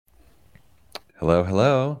Hello,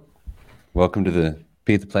 hello. Welcome to the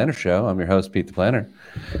Pete the Planner Show. I'm your host, Pete the Planner.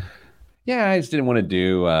 Yeah, I just didn't want to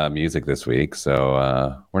do music this week,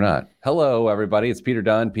 so we're not. Hello, everybody. It's Peter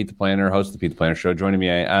Dunn, Pete the Planner, host of the Pete the Planner Show. Joining me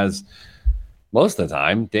as most of the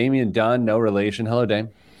time, Damian Dunn, no relation. Hello, Dame.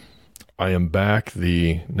 I am back.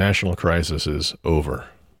 The national crisis is over.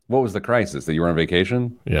 What was the crisis? That you were on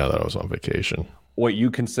vacation? Yeah, that I was on vacation. What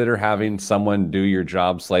you consider having someone do your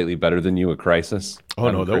job slightly better than you a crisis?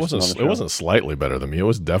 Oh no, that wasn't. It wasn't slightly better than me. It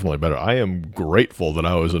was definitely better. I am grateful that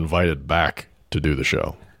I was invited back to do the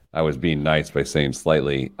show. I was being nice by saying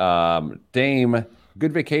slightly. Dame,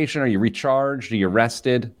 good vacation? Are you recharged? Are you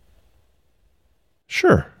rested?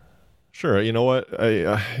 Sure. You know what?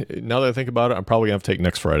 Now that I think about it, I'm probably gonna have to take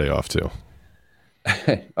next Friday off too.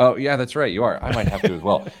 Oh yeah, that's right. You are. I might have to as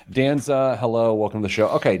well. Danza, hello, welcome to the show.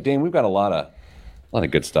 Okay, Dame, we've got a lot of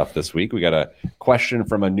good stuff this week. We got a question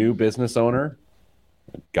from a new business owner,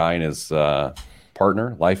 a guy and his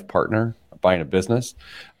life partner, buying a business.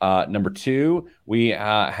 Number two, we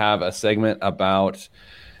have a segment about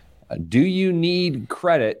do you need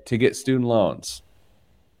credit to get student loans?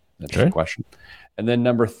 That's the question. And then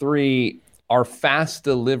number three, are fast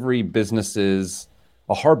delivery businesses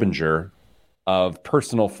a harbinger of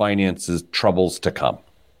personal finances troubles to come?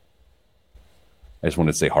 I just want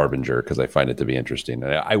to say harbinger because I find it to be interesting.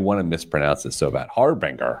 I want to mispronounce it so bad.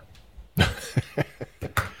 Harbinger.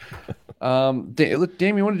 Look,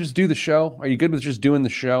 Dame, you want to just do the show? Are you good with just doing the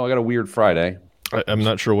show? I got a weird Friday. I'm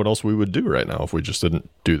not sure what else we would do right now if we just didn't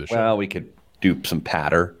do the show. Well, we could do some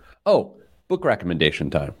patter. Oh, book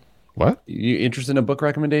recommendation time. What? You interested in a book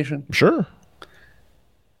recommendation? Sure.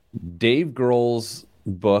 Dave Grohl's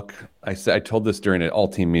book. I told this during an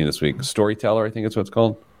all-team meeting this week. Storyteller, I think it's what it's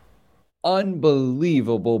called.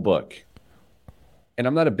 Unbelievable book. And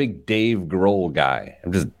I'm not a big Dave Grohl guy. I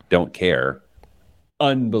just don't care.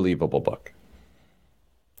 Unbelievable book.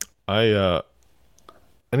 Anytime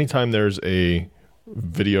there's a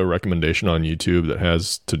video recommendation on YouTube that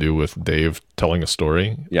has to do with Dave telling a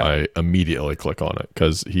story, I immediately click on it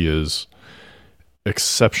because he is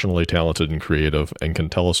exceptionally talented and creative and can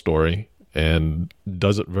tell a story and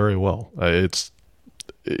does it very well.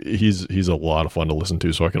 He's a lot of fun to listen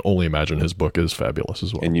to, so I can only imagine his book is fabulous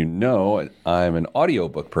as well. And I'm an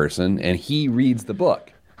audiobook person, and he reads the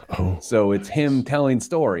book. Oh. So it's him telling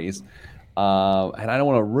stories, and I don't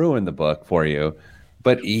want to ruin the book for you,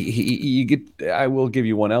 but I will give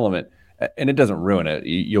you one element, and it doesn't ruin it.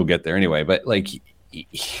 You'll get there anyway, but like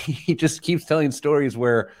he just keeps telling stories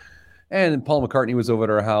where, and Paul McCartney was over at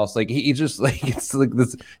our house. Like he just like, it's like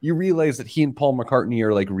this, you realize that he and Paul McCartney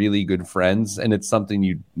are like really good friends. And it's something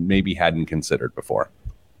you maybe hadn't considered before.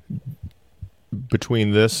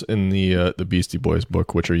 Between this and the Beastie Boys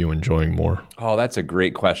book, which are you enjoying more? Oh, that's a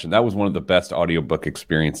great question. That was one of the best audiobook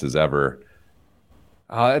experiences ever.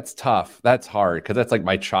 That's tough. That's hard. Cause that's like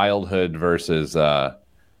my childhood versus,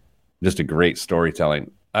 just a great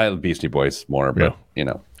storytelling. I love Beastie Boys more, but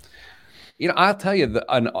I'll tell you,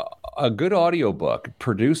 a good audiobook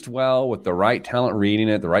produced well with the right talent reading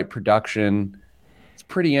it, the right production, it's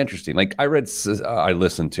pretty interesting. Like I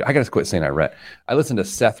listened to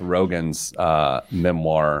Seth Rogen's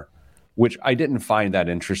memoir, which I didn't find that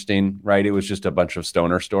interesting, right? It was just a bunch of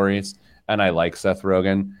stoner stories, and I like Seth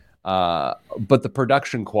Rogen. But the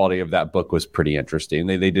production quality of that book was pretty interesting.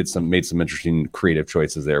 They made some interesting creative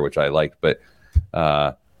choices there, which I liked, but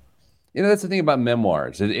that's the thing about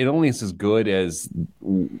memoirs. It only is as good as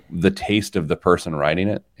the taste of the person writing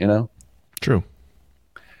it, True.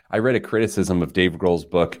 I read a criticism of Dave Grohl's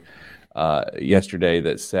book yesterday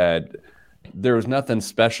that said there was nothing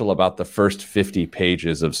special about the first 50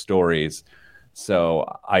 pages of stories,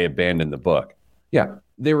 so I abandoned the book. Yeah,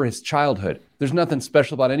 they were his childhood. There's nothing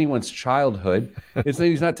special about anyone's childhood.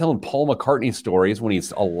 He's not telling Paul McCartney stories when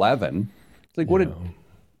he's 11. It's like,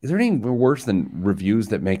 is there anything worse than reviews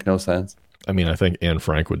that make no sense? I mean, I think Anne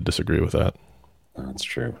Frank would disagree with that. Oh, that's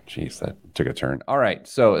true. Jeez, that took a turn. All right,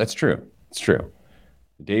 so that's true. It's true.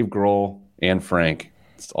 Dave Grohl, Anne Frank,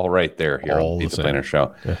 it's all right there here on the Pete the Planner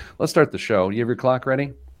Show. Yeah. Let's start the show. Do you have your clock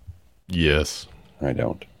ready? Yes. I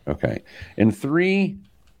don't. Okay. In 3,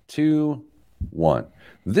 2, 1.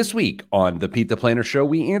 This week on the Pete the Planner Show,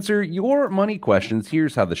 we answer your money questions.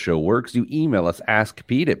 Here's how the show works. You email us,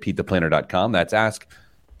 askpete@petetheplanner.com. That's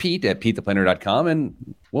askpete@petetheplanner.com,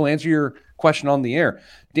 and we'll answer your question on the air.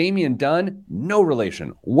 Damian Dunn, no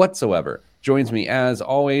relation whatsoever, joins me as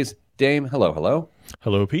always. Dame, hello, hello.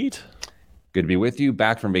 Hello, Pete. Good to be with you.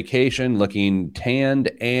 Back from vacation, looking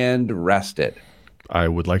tanned and rested. I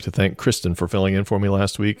would like to thank Kristen for filling in for me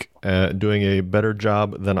last week, doing a better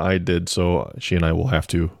job than I did. So she and I will have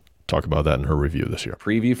to talk about that in her review this year.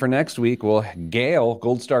 Preview for next week. Well, Gail,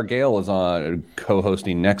 Gold Star Gail, is on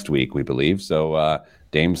co-hosting next week, we believe. So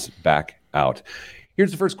Dame's back out.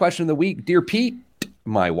 Here's the first question of the week. Dear Pete,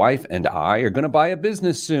 my wife and I are going to buy a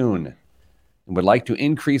business soon and would like to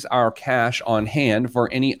increase our cash on hand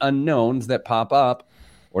for any unknowns that pop up,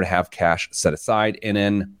 or to have cash set aside in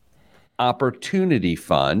an opportunity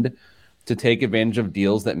fund to take advantage of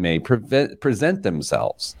deals that may present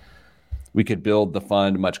themselves. We could build the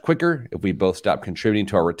fund much quicker if we both stop contributing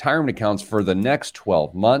to our retirement accounts for the next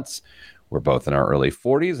 12 months. We're both in our early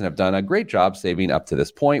 40s and have done a great job saving up to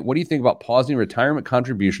this point. What do you think about pausing retirement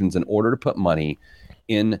contributions in order to put money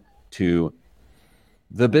into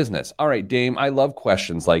the business? All right, Dame, I love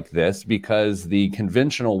questions like this because the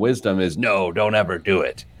conventional wisdom is no, don't ever do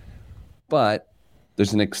it. But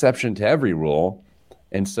there's an exception to every rule.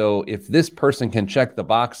 And so if this person can check the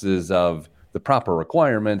boxes of the proper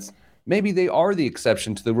requirements, maybe they are the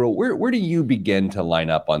exception to the rule. Where do you begin to line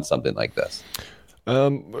up on something like this?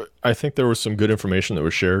 I think there was some good information that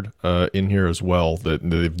was shared in here as well, that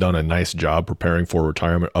they've done a nice job preparing for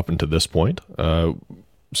retirement up until this point.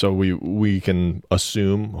 So we can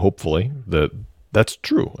assume, hopefully, that that's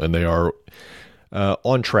true, and they are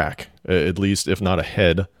on track, at least if not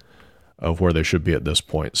ahead of where they should be at this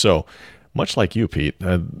point. So much like you, Pete,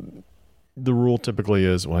 the rule typically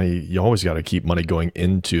is, well, you always got to keep money going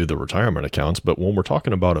into the retirement accounts. But when we're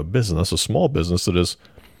talking about a business, a small business that is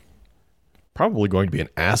probably going to be an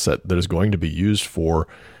asset that is going to be used for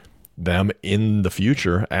them in the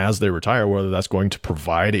future as they retire, whether that's going to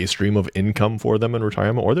provide a stream of income for them in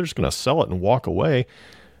retirement, or they're just going to sell it and walk away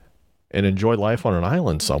and enjoy life on an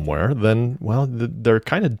island somewhere, then, well, they're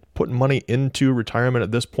kind of putting money into retirement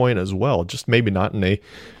at this point as well, just maybe not in a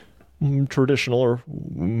traditional or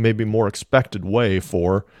maybe more expected way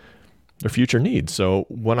for their future needs. So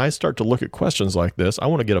when I start to look at questions like this, I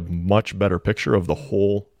want to get a much better picture of the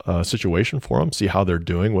whole situation for them, see how they're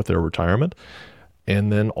doing with their retirement,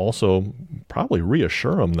 and then also probably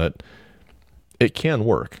reassure them that it can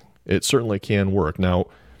work. It certainly can work. Now,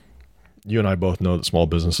 you and I both know that small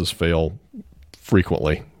businesses fail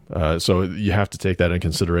frequently. So you have to take that in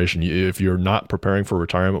consideration. If you're not preparing for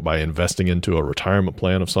retirement by investing into a retirement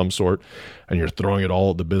plan of some sort, and you're throwing it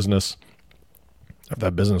all at the business, if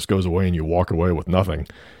that business goes away and you walk away with nothing,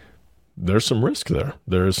 there's some risk there.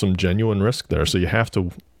 There is some genuine risk there. So you have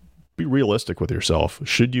to be realistic with yourself.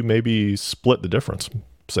 Should you maybe split the difference,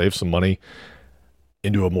 save some money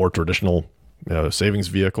into a more traditional savings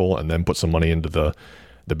vehicle, and then put some money into the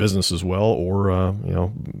business as well, or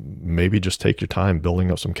maybe just take your time building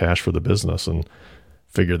up some cash for the business and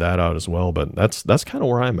figure that out as well. But that's kind of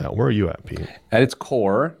where I'm at. Where are you at, Pete? At its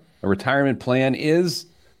core, a retirement plan is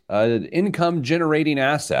an income generating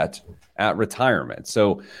asset at retirement.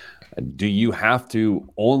 So do you have to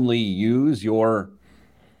only use your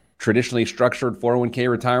traditionally structured 401k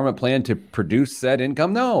retirement plan to produce said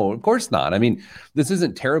income? No, of course not. I mean, this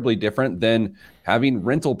isn't terribly different than having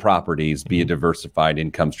rental properties be a diversified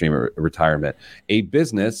income stream at retirement. A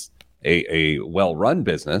business, a well-run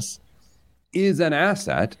business, is an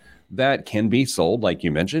asset that can be sold, like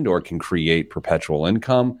you mentioned, or can create perpetual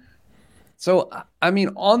income. So, I mean,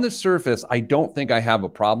 on the surface, I don't think I have a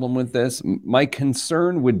problem with this. My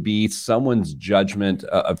concern would be someone's judgment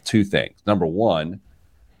of two things. Number one,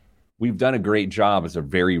 we've done a great job as a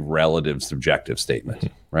very relative subjective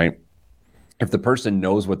statement, right? If the person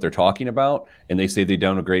knows what they're talking about and they say they've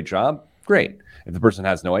done a great job, great. If the person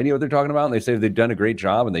has no idea what they're talking about and they say they've done a great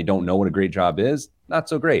job and they don't know what a great job is, not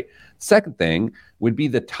so great. Second thing would be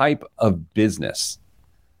the type of business.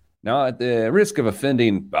 Now, at the risk of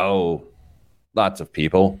offending, lots of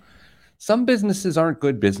people, some businesses aren't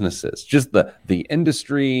good businesses. Just the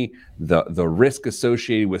industry, the risk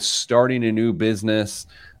associated with starting a new business,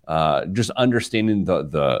 just understanding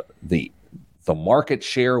the market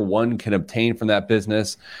share one can obtain from that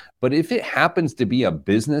business. But if it happens to be a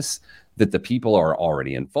business that the people are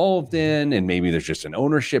already involved in, and maybe there's just an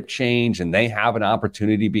ownership change and they have an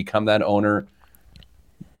opportunity to become that owner,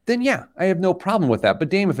 then yeah, I have no problem with that. But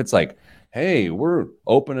Dame, if it's like, hey, we're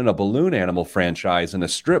opening a balloon animal franchise in a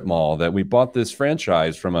strip mall that we bought this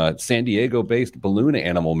franchise from a San Diego-based balloon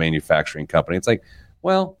animal manufacturing company, it's like,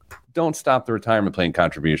 well, don't stop the retirement plan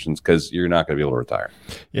contributions because you're not going to be able to retire.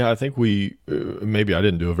 Yeah, I think maybe I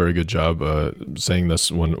didn't do a very good job saying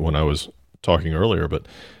this when I was talking earlier, but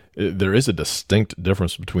there is a distinct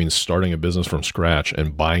difference between starting a business from scratch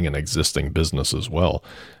and buying an existing business as well.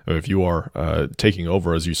 If you are taking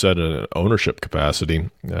over, as you said, an ownership capacity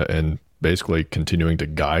and basically continuing to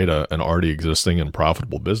guide an already existing and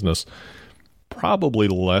profitable business, probably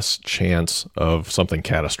less chance of something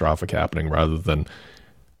catastrophic happening rather than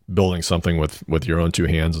building something with your own two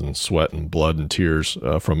hands and sweat and blood and tears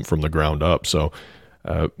from the ground up. So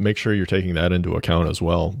make sure you're taking that into account as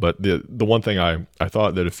well. But the one thing I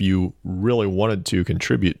thought that if you really wanted to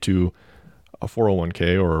contribute to a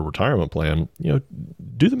 401k or a retirement plan,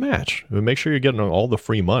 do the match. Make sure you're getting all the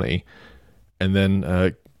free money, and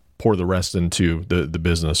then pour the rest into the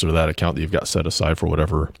business or that account that you've got set aside for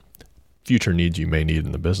whatever future needs you may need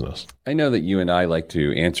in the business. I know that you and I like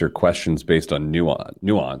to answer questions based on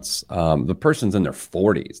nuance. The person's in their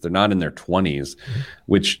 40s. They're not in their 20s,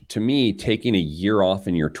 which to me, taking a year off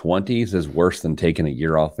in your 20s is worse than taking a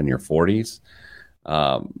year off in your 40s.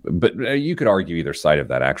 But you could argue either side of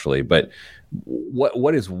that, actually. But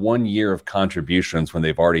what is 1 year of contributions when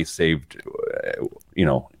they've already saved,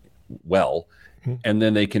 well, and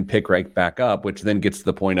then they can pick right back up, which then gets to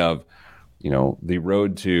the point of, the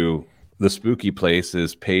road to the spooky place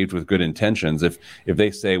is paved with good intentions. If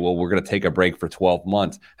they say, well, we're going to take a break for 12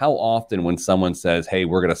 months, how often when someone says, hey,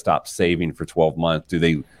 we're going to stop saving for 12 months, do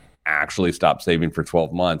they actually stop saving for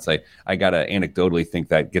 12 months? I got to anecdotally think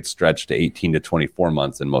that gets stretched to 18 to 24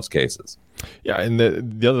 months in most cases. Yeah. And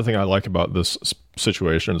the other thing I like about this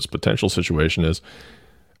situation, this potential situation, is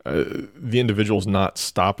the individual's not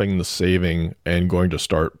stopping the saving and going to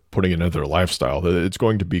start putting it into their lifestyle. It's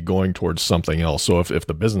going to be going towards something else. So if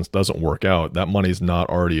the business doesn't work out, that money's not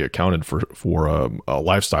already accounted for a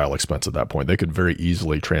lifestyle expense at that point. They could very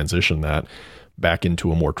easily transition that back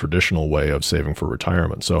into a more traditional way of saving for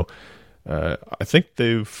retirement. So I think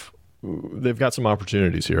they've got some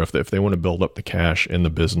opportunities here. If they want to build up the cash in the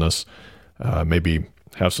business, maybe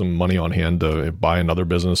have some money on hand to buy another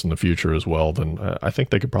business in the future as well, then I think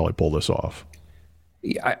they could probably pull this off.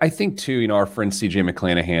 Yeah, I think too, our friend CJ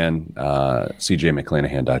McClanahan,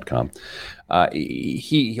 cjmcclanahan.com,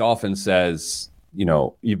 he often says,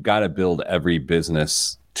 you've got to build every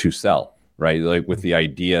business to sell, right? Like with the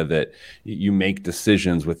idea that you make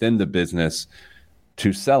decisions within the business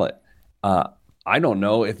to sell it. I don't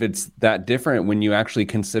know if it's that different when you actually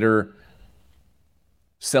consider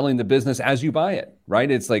selling the business as you buy it,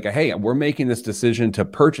 right? It's like, hey, we're making this decision to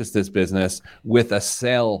purchase this business with a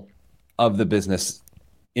sale of the business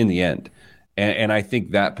in the end. And I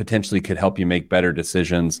think that potentially could help you make better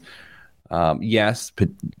decisions. Yes, but,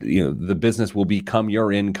 the business will become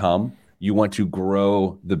your income. You want to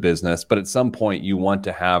grow the business, but at some point you want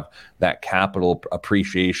to have that capital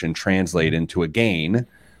appreciation translate into a gain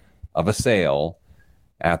of a sale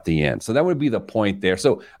at the end. So that would be the point there.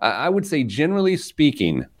 So I would say, generally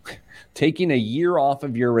speaking, taking a year off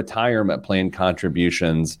of your retirement plan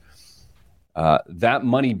contributions, that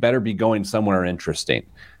money better be going somewhere interesting.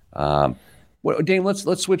 Dane,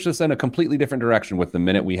 let's switch this in a completely different direction with the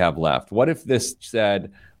minute we have left. What if this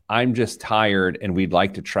said, I'm just tired and we'd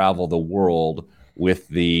like to travel the world with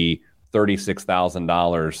the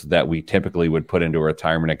 $36,000 that we typically would put into a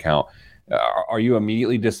retirement account? Are you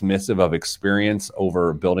immediately dismissive of experience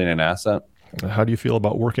over building an asset? How do you feel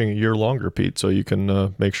about working a year longer, Pete, so you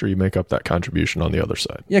can make sure you make up that contribution on the other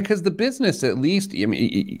side? Yeah, because the business, at least,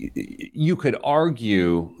 you could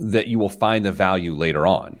argue that you will find the value later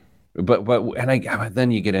on. But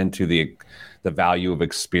then you get into the value of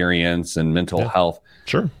experience and mental health.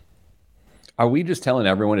 Sure. Are we just telling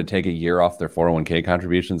everyone to take a year off their 401k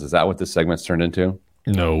contributions? Is that what this segment's turned into?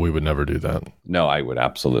 No, we would never do that. No, I would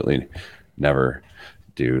absolutely never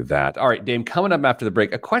do that. All right, Dame, coming up after the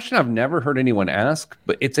break, a question I've never heard anyone ask,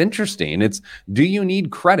 but it's interesting. It's, do you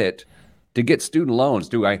need credit to get student loans?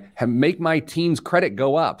 Do I make my teens' credit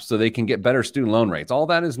go up so they can get better student loan rates? All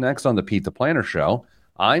that is next on the Pete the Planner Show.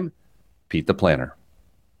 I'm Pete the Planner.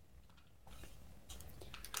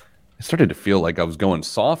 I started to feel like I was going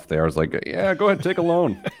soft there. I was like, yeah, go ahead, take a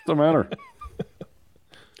loan. Doesn't matter.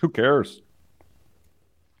 Who cares?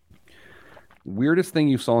 Weirdest thing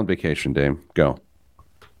you saw on vacation, Dame? Go.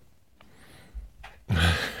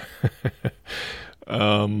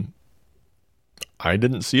 I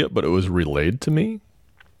didn't see it, but it was relayed to me.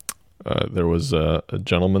 There was a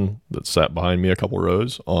gentleman that sat behind me a couple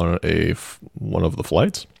rows on one of the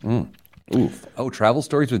flights. Oof. Oh, travel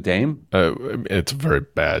stories with Dame? It's a very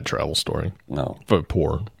bad travel story. No. But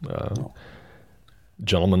poor.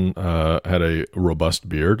 Gentleman had a robust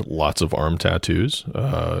beard, lots of arm tattoos,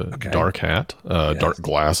 dark hat, dark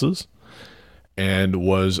glasses, and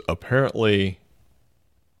was apparently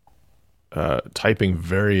typing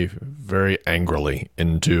very, very angrily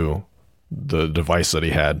into the device that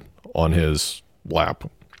he had on his lap.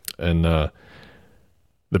 And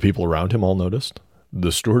the people around him all noticed.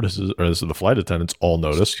 The stewardesses, or the flight attendants, all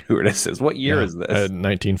noticed. Stewardesses. What year is this?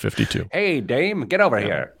 1952. Hey, Dame, get over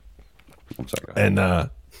here. I'm sorry. And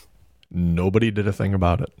nobody did a thing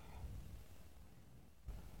about it.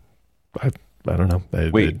 I don't know.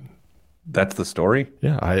 Wait, that's the story?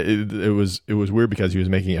 Yeah, it was weird because he was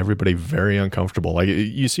making everybody very uncomfortable. Like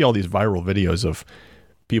you see all these viral videos of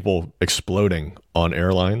people exploding on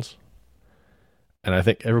airlines. And I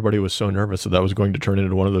think everybody was so nervous that was going to turn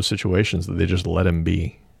into one of those situations that they just let him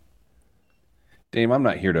be. Dame, I'm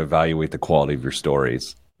not here to evaluate the quality of your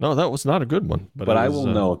stories. No, that was not a good one. But I will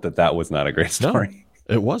note that was not a great story.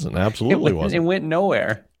 No, it wasn't. Absolutely wasn't. It went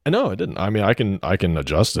nowhere. No, it didn't. I mean, I can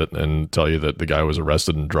adjust it and tell you that the guy was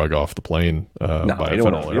arrested and drug off the plane by a federal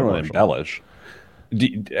air marshal. You don't want to embellish.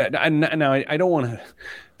 Now, I don't want to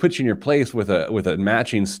put you in your place with a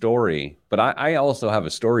matching story, but I also have a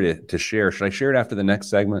story to share. Should I share it after the next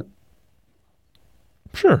segment?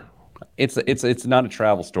 Sure. It's not a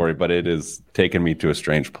travel story, but it is taking me to a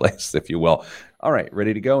strange place, if you will. All right,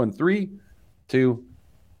 ready to go in 3, 2,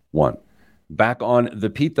 1. Back on the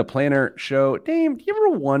Pete the Planner show. Dame, do you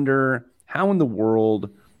ever wonder how in the world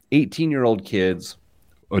 18-year-old kids,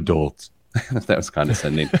 adults, that was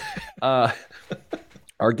condescending, are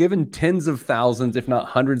given tens of thousands, if not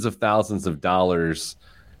hundreds of thousands of dollars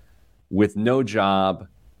with no job,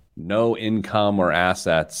 no income or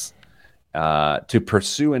assets to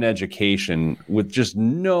pursue an education with just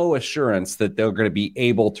no assurance that they're going to be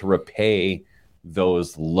able to repay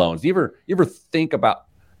those loans? You ever think about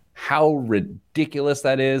how ridiculous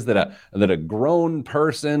that is, that a grown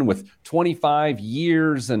person with 25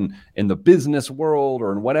 years in the business world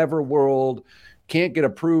or in whatever world can't get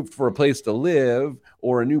approved for a place to live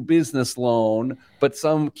or a new business loan, but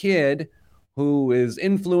some kid who is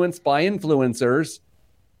influenced by influencers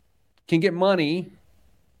can get money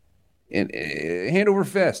and hand over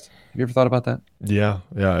fist. Have you ever thought about that? Yeah,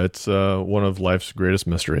 it's one of life's greatest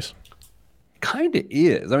mysteries. Kind of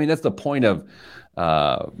is. I mean, that's the point of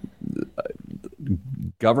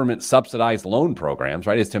government subsidized loan programs,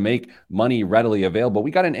 right? Is to make money readily available.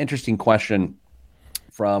 We got an interesting question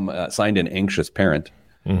from signed an anxious parent,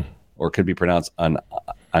 or could be pronounced an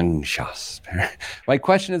anxious parent. My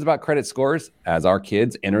question is about credit scores as our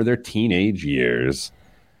kids enter their teenage years.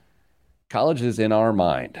 College is in our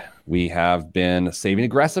mind. We have been saving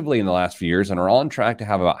aggressively in the last few years and are on track to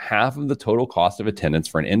have about half of the total cost of attendance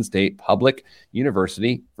for an in-state public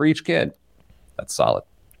university for each kid. That's solid.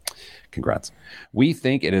 Congrats. We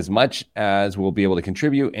think it as much as we'll be able to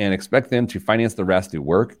contribute and expect them to finance the rest through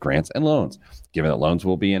work, grants, and loans. Given that loans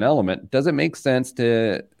will be an element, does it make sense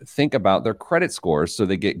to think about their credit scores so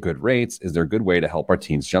they get good rates? Is there a good way to help our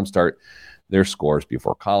teens jumpstart their scores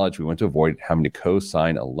before college? We want to avoid having to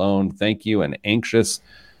co-sign a loan. Thank you. An anxious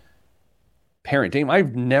parent. Dame,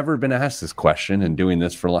 I've never been asked this question and doing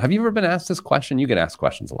this for a long. Have you ever been asked this question? You get asked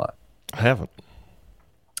questions a lot. I haven't.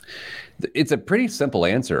 It's a pretty simple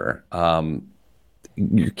answer.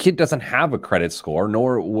 Your kid doesn't have a credit score,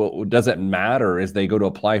 nor does it matter as they go to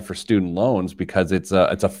apply for student loans because it's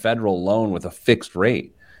a federal loan with a fixed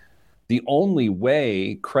rate. The only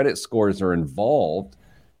way credit scores are involved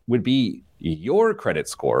would be your credit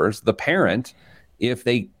scores, the parent, if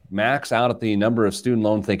they max out at the number of student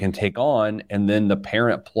loans they can take on, and then the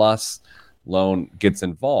Parent Plus loan gets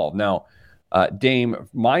involved. Now, Dame,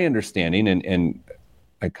 my understanding, and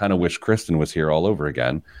I kind of wish Kristen was here all over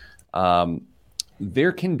again,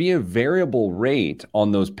 there can be a variable rate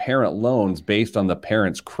on those parent loans based on the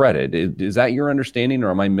parent's credit. Is that your understanding,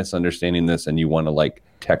 or am I misunderstanding this and you want to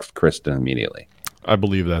text Kristen immediately? I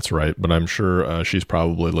believe that's right, but I'm sure she's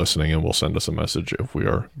probably listening and will send us a message if we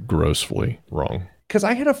are grossly wrong. Because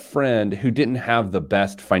I had a friend who didn't have the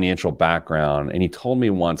best financial background, and he told me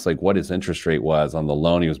once what his interest rate was on the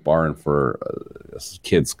loan he was borrowing for his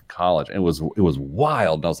kid's college. And it was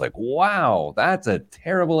wild. And I was like, wow, that's a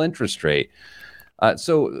terrible interest rate.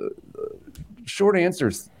 So short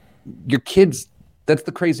answers, your kids, that's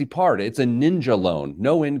the crazy part. It's a ninja loan.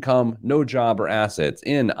 No income, no job or assets.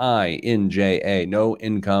 NINJA, no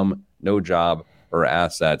income, no job or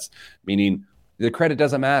assets, meaning the credit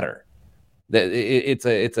doesn't matter. It's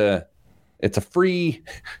a free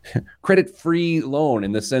credit-free loan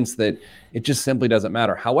in the sense that it just simply doesn't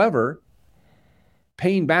matter. However,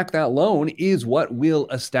 paying back that loan is what will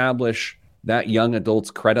establish that young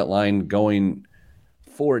adult's credit line going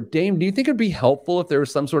forward. Dame, do you think it'd be helpful if there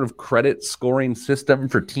was some sort of credit scoring system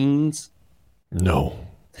for teens? No,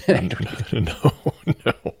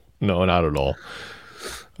 no, not at all.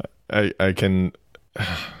 I can. Can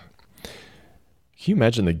you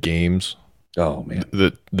imagine the games? Oh man,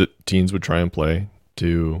 that teens would try and play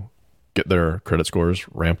to get their credit scores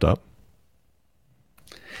ramped up.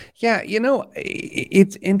 Yeah,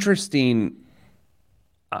 it's interesting.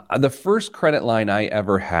 The first credit line I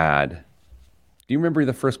ever had. Do you remember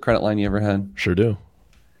the first credit line you ever had? Sure do.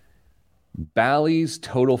 Bally's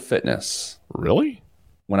Total Fitness. Really?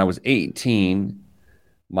 When I was 18,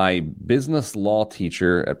 my business law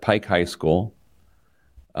teacher at Pike High School,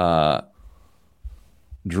 Droosh,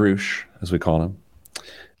 as we call him,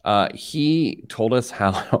 he told us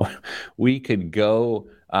how we could go,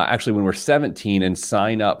 actually when we're 17, and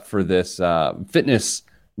sign up for this fitness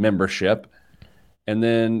membership and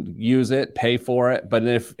then use it, pay for it. But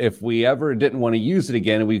if we ever didn't want to use it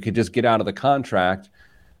again, we could just get out of the contract.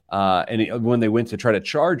 And when they went to try to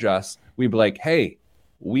charge us, we'd be like, hey,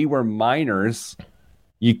 we were minors.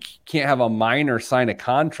 You can't have a minor sign a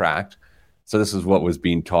contract. So this is what was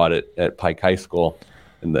being taught at Pike High School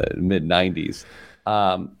in the mid 90s.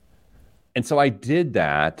 And so I did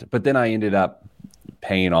that, but then I ended up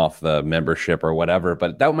paying off the membership or whatever.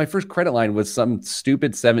 But my first credit line was some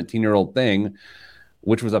stupid 17-year-old thing,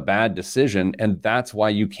 which was a bad decision. And that's why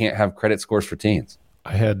you can't have credit scores for teens.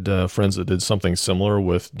 I had friends that did something similar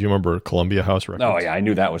with, do you remember Columbia House Records? Oh, yeah, I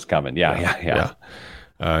knew that was coming. Yeah.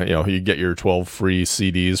 You get your 12 free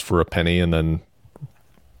CDs for a penny and then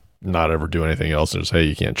not ever do anything else. And just, hey,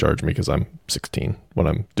 you can't charge me because I'm 16 when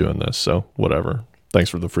I'm doing this. So whatever. Thanks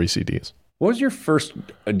for the free CDs. What was your first,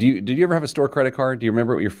 did you ever have a store credit card? Do you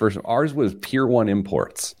remember what your first, ours was Pier 1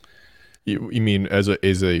 Imports. You mean as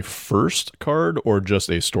a first card or just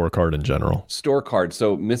a store card in general? Store card.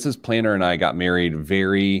 So Mrs. Planner and I got married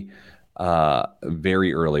very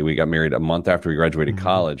early. We got married a month after we graduated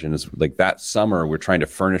college. And it's like that summer, we're trying to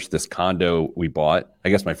furnish this condo we bought. I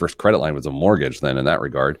guess my first credit line was a mortgage then in that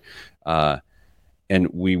regard. And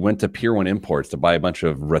we went to Pier 1 Imports to buy a bunch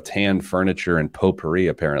of rattan furniture and potpourri,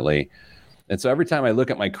 apparently. And so every time I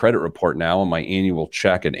look at my credit report now on my annual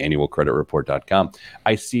check at annualcreditreport.com,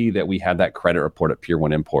 I see that we had that credit report at Pier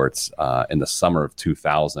 1 Imports in the summer of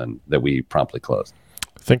 2000 that we promptly closed.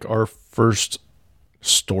 I think our first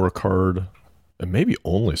store card, and maybe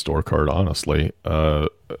only store card, honestly, was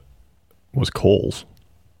Kohl's.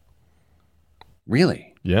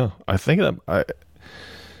 Really? Yeah. I think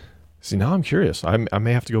see, now I'm curious. I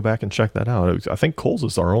may have to go back and check that out. I think Kohl's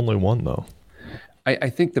is our only one, though.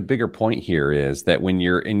 I think the bigger point here is that when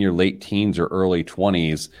you're in your late teens or early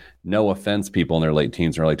 20s, no offense, people in their late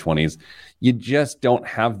teens or early 20s, you just don't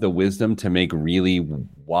have the wisdom to make really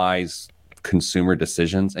wise consumer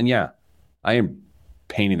decisions. And yeah, I am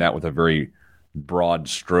painting that with a very broad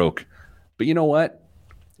stroke. But you know what?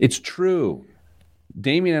 It's true.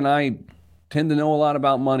 Damien and I tend to know a lot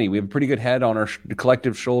about money. We have a pretty good head on our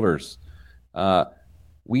collective shoulders.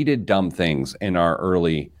 We did dumb things in our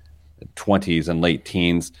early 20s and late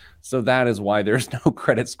teens. So that is why there's no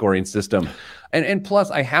credit scoring system. And plus,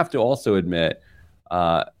 I have to also admit,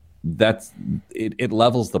 it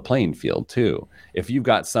levels the playing field too. If you've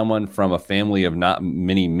got someone from a family of not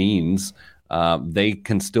many means, they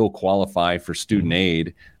can still qualify for student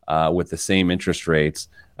aid with the same interest rates,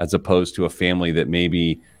 as opposed to a family that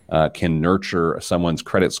maybe can nurture someone's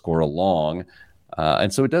credit score along.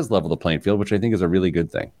 And so it does level the playing field, which I think is a really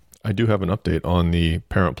good thing. I do have an update on the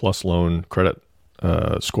Parent Plus loan credit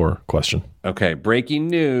score question. Okay, breaking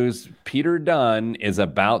news. Peter Dunn is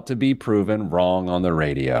about to be proven wrong on the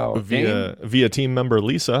radio. Via team member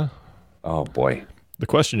Lisa. Oh, boy. The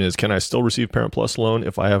question is, can I still receive Parent Plus loan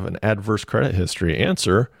if I have an adverse credit history?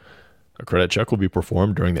 Answer, a credit check will be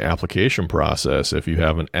performed during the application process. If you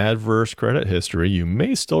have an adverse credit history, you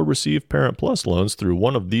may still receive Parent Plus loans through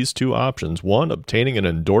one of these two options. One, obtaining an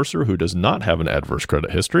endorser who does not have an adverse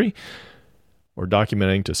credit history, or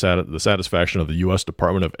documenting to the satisfaction of the U.S.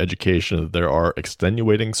 Department of Education that there are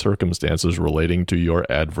extenuating circumstances relating to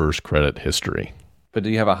your adverse credit history. But do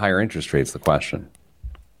you have a higher interest rate is the question.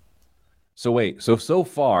 So wait, so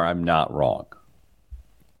far I'm not wrong.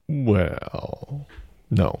 Well,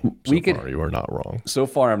 no, far you are not wrong. So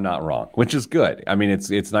far I'm not wrong, which is good. I mean,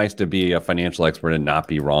 it's nice to be a financial expert and not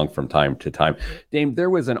be wrong from time to time. Dame, there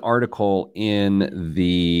was an article in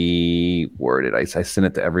the, where did I sent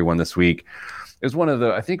it to everyone this week. It was one of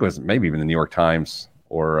the, I think it was maybe even the New York Times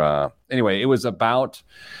or anyway, it was about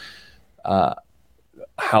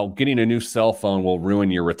how getting a new cell phone will ruin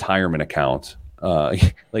your retirement account.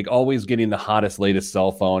 Like always getting the hottest, latest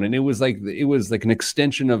cell phone. And it was like an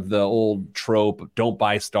extension of the old trope, don't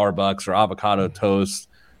buy Starbucks or avocado toast.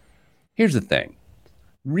 Here's the thing.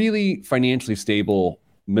 Really financially stable,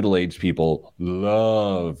 middle-aged people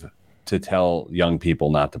love to tell young people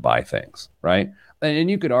not to buy things, right? And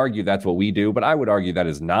you could argue that's what we do, but I would argue that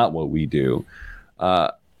is not what we do.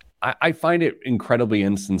 I find it incredibly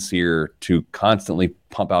insincere to constantly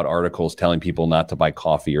pump out articles telling people not to buy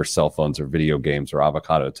coffee or cell phones or video games or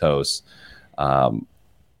avocado toast,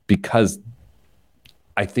 because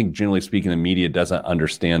I think, generally speaking, the media doesn't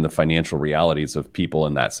understand the financial realities of people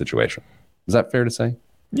in that situation. Is that fair to say?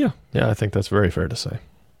 Yeah, I think that's very fair to say.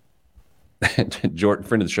 Jordan,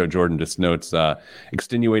 friend of the show, Jordan just notes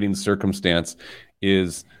extenuating circumstance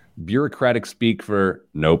is bureaucratic speak for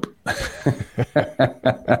nope.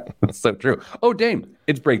 That's so true. Oh, Dame,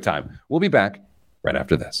 it's break time. We'll be back right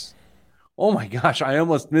after this. Oh my gosh, I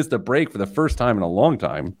almost missed a break for the first time in a long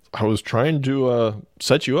time. I was trying to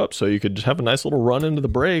set you up so you could just have a nice little run into the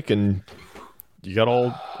break, and you got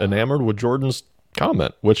all enamored with Jordan's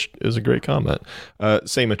comment, which is a great comment.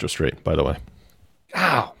 Same interest rate, by the way.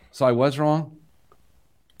 Ow. So I was wrong?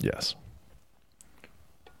 Yes.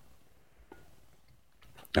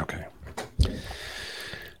 Okay.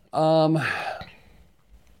 You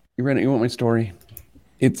ready? You want my story?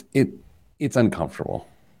 It's uncomfortable.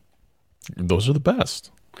 Those are the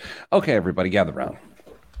best. Okay, everybody, gather around.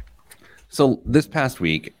 So this past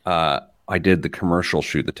week, I did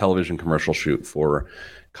the television commercial shoot for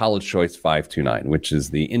College Choice 529, which is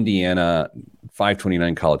the Indiana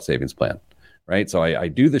 529 college savings plan, right? So I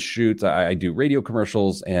do the shoots, I do radio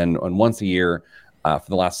commercials, and once a year for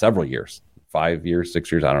the last several years, 5 years, 6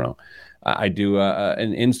 years, I don't know. I do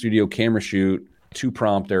an in-studio camera shoot,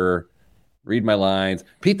 2-prompter, read my lines.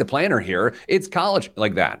 Pete the planner here. It's college,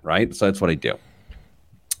 like that, right? So that's what I do.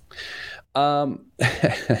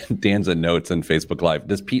 Danza notes on Facebook Live.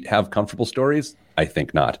 Does Pete have comfortable stories? I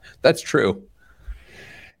think not. That's true.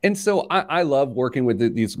 And so I love working with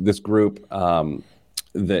this group.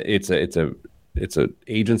 It's a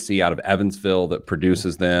agency out of Evansville that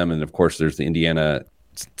produces them, and of course there's the Indiana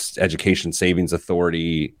Education Savings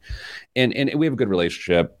Authority, and we have a good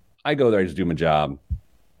relationship. I go there, I just do my job.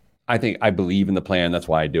 I believe in the plan. That's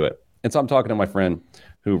why I do it. And so I'm talking to my friend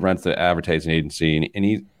who runs the advertising agency,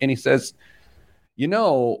 and he says,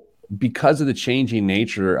 because of the changing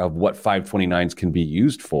nature of what 529s can be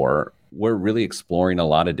used for, we're really exploring a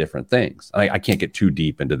lot of different things. I can't get too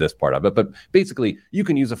deep into this part of it, but basically you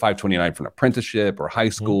can use a 529 for an apprenticeship or high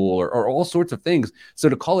school or all sorts of things. So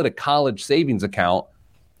to call it a college savings account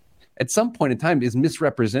at some point in time is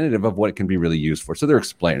misrepresentative of what it can be really used for. So they're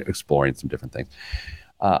exploring some different things.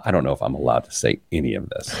 I don't know if I'm allowed to say any of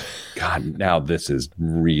this. God, now this is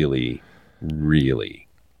really, really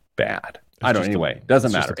bad. Anyway,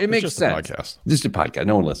 doesn't matter. It makes sense. Just a podcast.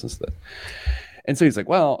 No one listens to this. And so he's like,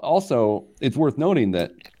 well, also, it's worth noting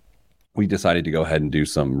that we decided to go ahead and do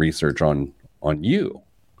some research on you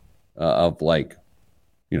of like,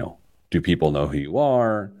 do people know who you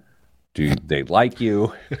are? Do they like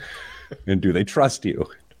you? And do they trust you?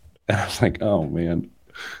 And I was like, oh, man.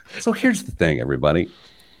 So here's the thing, everybody.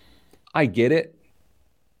 I get it.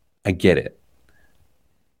 I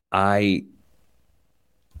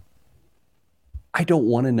don't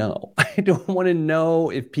want to know. I don't want to know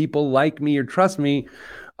if people like me or trust me.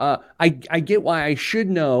 I get why I should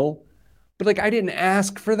know, but like I didn't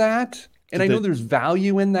ask for that. And I know there's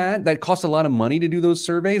value in that. That costs a lot of money to do those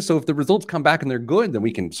surveys. So if the results come back and they're good, then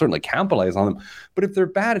we can certainly capitalize on them. But if they're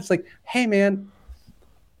bad, it's like, hey, man,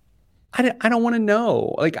 I don't want to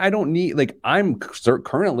know. Like, I don't need, like, I'm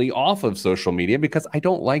currently off of social media because I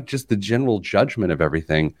don't like just the general judgment of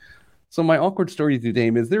everything. So my awkward story today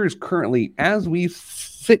is there is currently, as we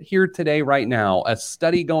sit here today, right now, a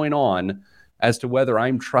study going on as to whether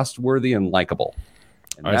I'm trustworthy and likable.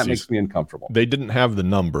 And that makes me uncomfortable. They didn't have the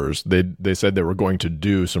numbers. They said they were going to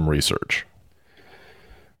do some research.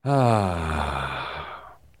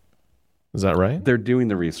 Is that right? They're doing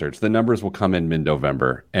the research. The numbers will come in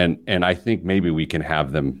mid-November, and I think maybe we can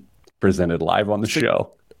have them presented live on the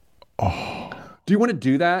show. Oh, do you want to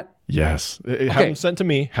do that? Yes. Okay. Have them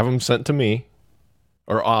sent to me.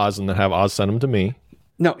 Or Oz, and then have Oz send them to me.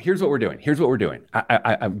 No, here's what we're doing.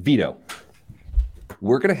 I veto.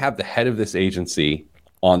 We're going to have the head of this agency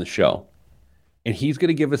on the show, and he's going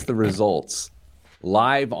to give us the results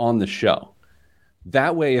live on the show.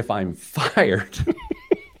 That way, if I'm fired,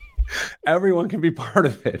 everyone can be part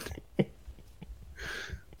of it.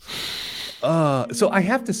 So I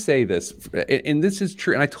have to say this, and this is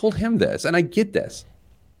true, and I told him this, and I get this.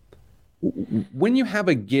 When you have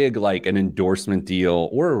a gig like an endorsement deal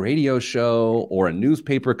or a radio show or a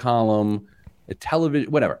newspaper column, a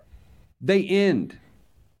television, whatever, they end.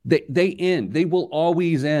 They end. They will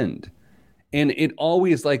always end. And it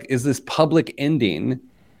always like is this public ending.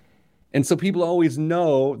 And so people always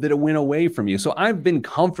know that it went away from you. So I've been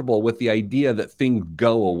comfortable with the idea that things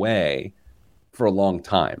go away for a long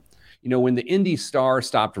time. When the Indy Star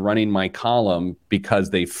stopped running my column because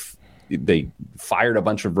they fired a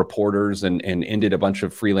bunch of reporters and ended a bunch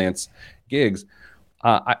of freelance gigs,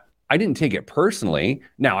 I didn't take it personally.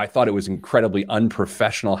 Now, I thought it was incredibly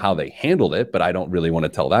unprofessional how they handled it, but I don't really want to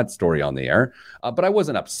tell that story on the air. But I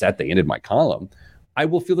wasn't upset they ended my column. I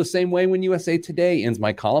will feel the same way when USA Today ends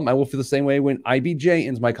my column. I will feel the same way when IBJ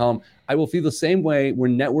ends my column. I will feel the same way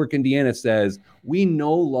when Network Indiana says, we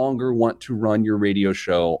no longer want to run your radio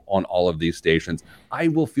show on all of these stations. I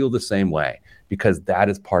will feel the same way because that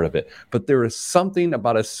is part of it. But there is something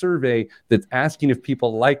about a survey that's asking if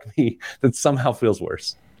people like me that somehow feels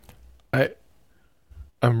worse.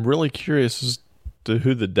 I'm really curious as to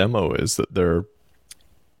who the demo is that they're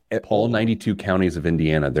at all 92 counties of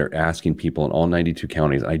Indiana. They're asking people in all 92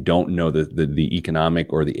 counties. I don't know the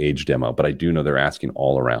economic or the age demo, but I do know they're asking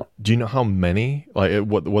all around. Do you know how many? Like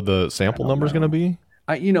what the sample number is going to be?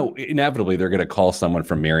 Inevitably they're going to call someone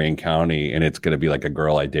from Marion County, and it's going to be like a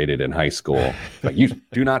girl I dated in high school. Like, you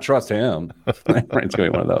do not trust him. It's going to be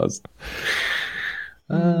one of those.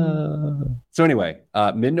 So anyway,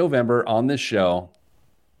 mid-November on this show,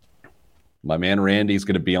 my man Randy's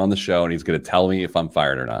going to be on the show, and he's going to tell me if I'm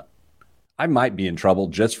fired or not. I might be in trouble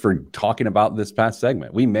just for talking about this past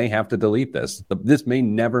segment. We may have to delete this. This may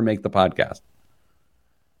never make the podcast.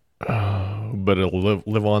 But it'll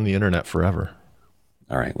live on the internet forever.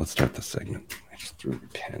 All right, let's start the segment. I just threw the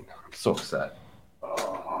pen. I'm so upset.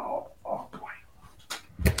 Oh boy.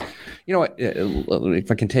 You know what? If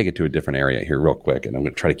I can take it to a different area here real quick, and I'm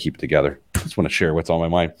going to try to keep it together. I just want to share what's on my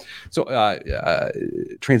mind. So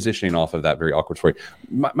transitioning off of that very awkward story,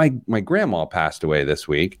 my grandma passed away this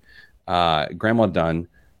week. Grandma Dunn,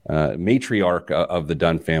 matriarch of the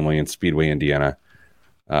Dunn family in Speedway, Indiana,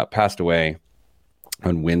 passed away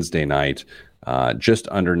on Wednesday night, just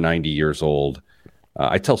under 90 years old.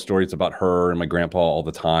 I tell stories about her and my grandpa all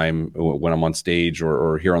the time when I'm on stage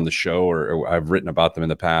or here on the show, or I've written about them in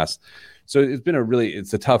the past. So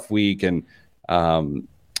it's a tough week. And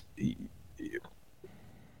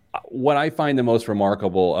what I find the most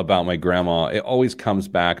remarkable about my grandma, it always comes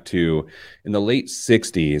back to in the late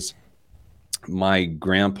 60s, my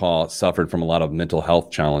grandpa suffered from a lot of mental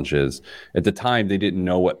health challenges. At the time, they didn't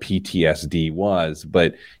know what PTSD was,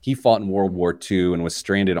 but he fought in World War II and was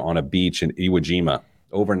stranded on a beach in Iwo Jima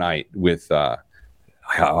overnight with, I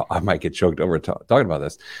might get choked over talking about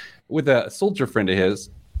this, with a soldier friend of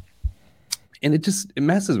his. And it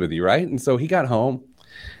messes with you, right? And so he got home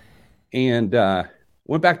and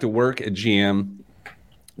went back to work at GM,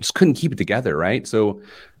 just couldn't keep it together, right? So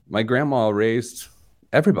my grandma raised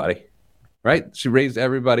everybody. Right? She raised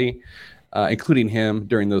everybody, including him,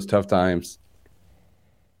 during those tough times.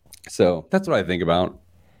 So that's what I think about.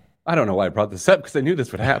 I don't know why I brought this up because I knew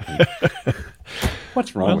this would happen.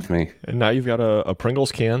 What's wrong with me? And now you've got a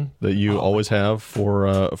Pringles can that you always have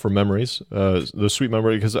for memories. The sweet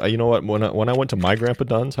memory, because you know what? When I went to my Grandpa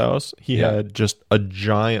Dunn's house, he had just a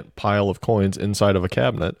giant pile of coins inside of a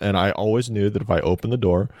cabinet, and I always knew that if I opened the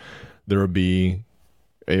door, there would be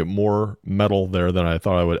more metal there than I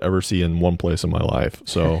thought I would ever see in one place in my life.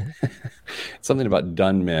 So something about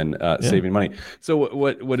Dunn men saving money. So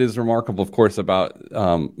what is remarkable, of course, about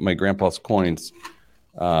my grandpa's coins,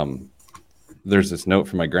 there's this note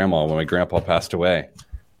from my grandma when my grandpa passed away,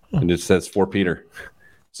 and it says for Peter.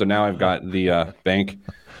 So now I've got the bank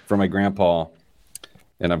for my grandpa,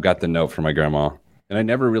 and I've got the note from my grandma. And I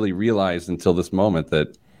never really realized until this moment that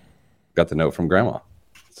I got the note from grandma.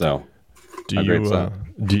 So do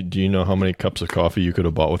you know how many cups of coffee you could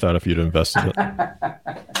have bought with that if you'd invested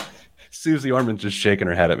it? Susie Orman's just shaking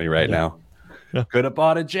her head at me right now. Yeah. Could have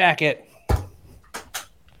bought a jacket.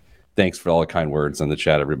 Thanks for all the kind words in the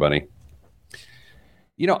chat, everybody.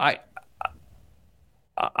 You know, I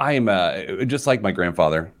am just like my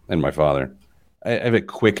grandfather and my father. I have a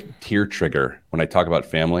quick tear trigger when I talk about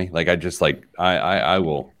family. Like I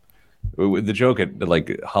will. The joke at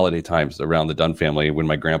like holiday times around the Dunn family, when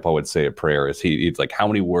my grandpa would say a prayer, is he's like, how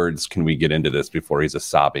many words can we get into this before he's a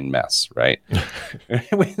sobbing mess, right?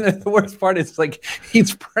 The worst part is like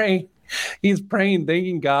he's praying,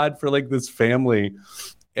 thanking God for like this family,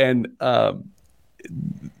 and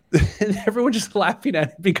everyone just laughing at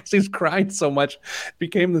him because he's crying so much. It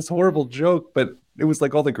became this horrible joke, but it was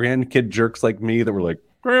like all the grandkid jerks like me that were like,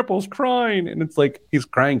 Grandpa's crying, and it's like he's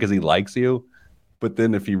crying because he likes you. But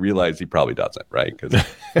then if you realize he probably doesn't, right? Because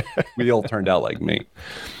we all turned out like me.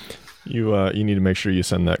 You need to make sure you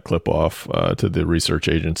send that clip off to the research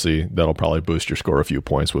agency. That'll probably boost your score a few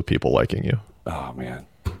points with people liking you. Oh, man.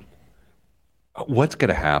 What's going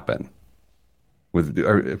to happen?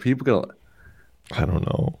 Are people going to... I don't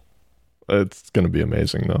know. It's going to be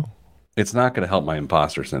amazing, though. It's not going to help my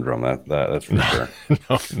imposter syndrome. That's for sure.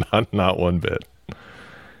 No, not one bit.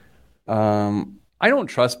 I don't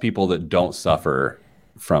trust people that don't suffer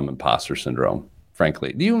from imposter syndrome,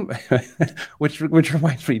 frankly. Do you? which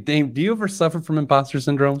reminds me, Dave, do you ever suffer from imposter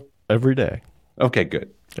syndrome? Every day. Okay,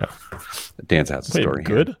 good. Yeah. Dan's has a story.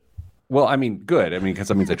 Good? Here. Well, I mean, good. I mean, because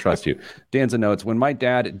that means I trust you. Danza notes, when my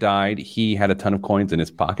dad died, he had a ton of coins in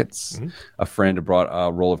his pockets. Mm-hmm. A friend brought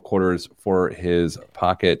a roll of quarters for his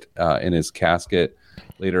pocket in his casket.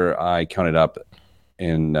 Later, I counted up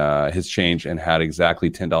in his change and had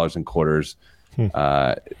exactly $10 in quarters,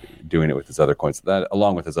 doing it with his other coins. That,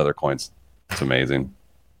 along with his other coins. It's amazing.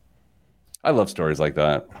 I love stories like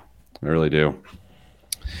that. I really do.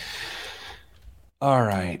 All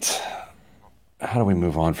right. How do we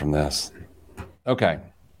move on from this? Okay.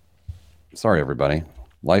 Sorry, everybody.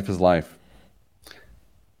 Life is life.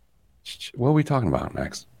 What are we talking about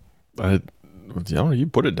next? I don't know. You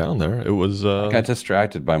put it down there. It was... I got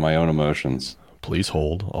distracted by my own emotions. Please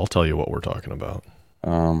hold. I'll tell you what we're talking about.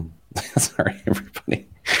 Sorry, everybody.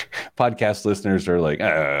 Podcast listeners are like,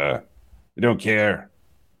 we don't care.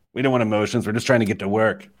 We don't want emotions. We're just trying to get to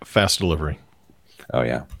work. Fast delivery. Oh,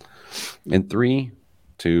 yeah. In 3,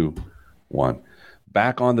 2, 1.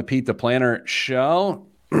 Back on the Pete the Planner show.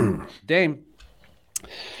 Dame,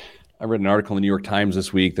 I read an article in the New York Times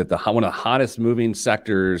this week that one of the hottest moving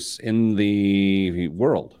sectors in the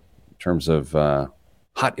world in terms of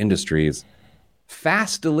hot industries,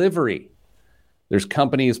 fast delivery. There's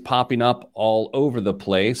companies popping up all over the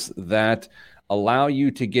place that allow you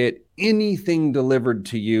to get anything delivered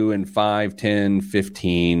to you in 5, 10,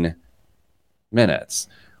 15 minutes.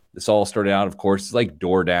 This all started out, of course, like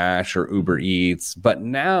DoorDash or Uber Eats, but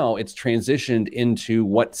now it's transitioned into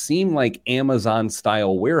what seem like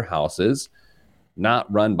Amazon-style warehouses,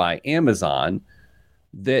 not run by Amazon,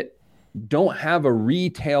 that don't have a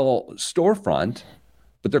retail storefront,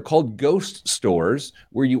 but they're called ghost stores,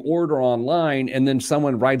 where you order online and then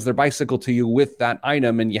someone rides their bicycle to you with that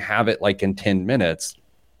item and you have it like in 10 minutes.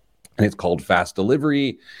 And it's called fast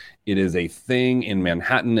delivery. It is a thing in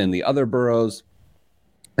Manhattan and the other boroughs.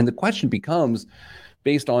 And the question becomes,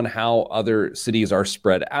 based on how other cities are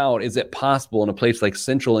spread out, is it possible in a place like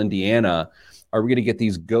central Indiana, are we going to get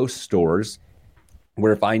these ghost stores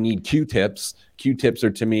where if I need Q-tips are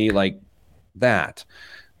to me like that?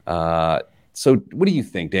 So what do you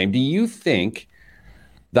think, Dame? Do you think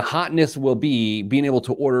the hotness will be being able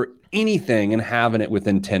to order anything and having it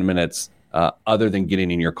within 10 minutes other than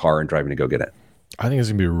getting in your car and driving to go get it? I think it's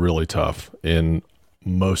going to be really tough in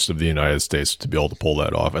most of the United States to be able to pull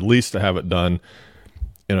that off, at least to have it done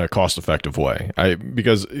in a cost-effective way.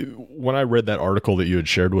 Because when I read that article that you had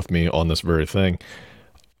shared with me on this very thing,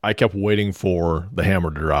 I kept waiting for the hammer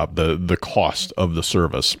to drop, the cost of the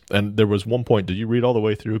service. And there was one point, did you read all the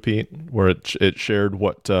way through, Pete, where it shared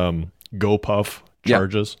what GoPuff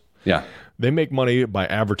charges? Yeah. They make money by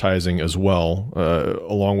advertising as well,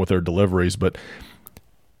 along with their deliveries, but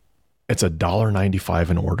it's $1.95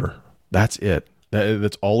 an order. That's it.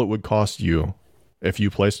 That's all it would cost you if you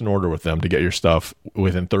placed an order with them to get your stuff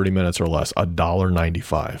within 30 minutes or less,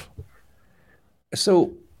 $1.95.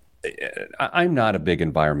 So I'm not a big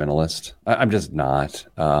environmentalist. I'm just not.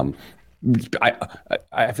 I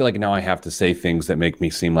feel like now I have to say things that make me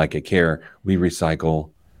seem like I care. We recycle.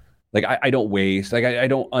 Like I don't waste. Like I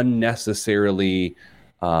don't unnecessarily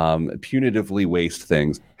punitively waste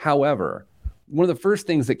things. However, one of the first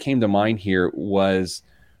things that came to mind here was,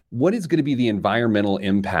 what is going to be the environmental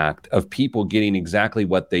impact of people getting exactly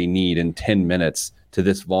what they need in 10 minutes to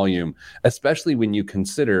this volume, especially when you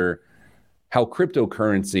consider how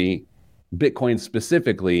cryptocurrency, Bitcoin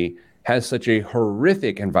specifically, has such a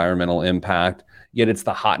horrific environmental impact, yet it's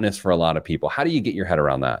the hotness for a lot of people. How do you get your head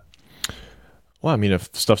around that? Well, I mean, if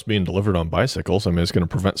stuff's being delivered on bicycles, I mean, it's going to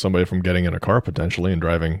prevent somebody from getting in a car potentially and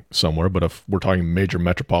driving somewhere. But if we're talking major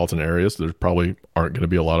metropolitan areas, there probably aren't going to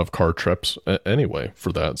be a lot of car trips anyway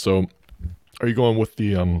for that. So are you going with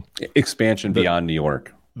the expansion beyond New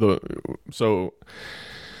York?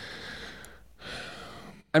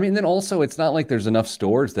 I mean, then also, it's not like there's enough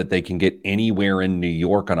stores that they can get anywhere in New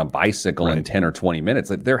York on a bicycle in 10 or 20 minutes.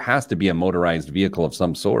 Like, there has to be a motorized vehicle of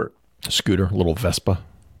some sort. A scooter, a little Vespa.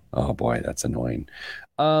 Oh, boy, that's annoying.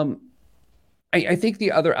 I think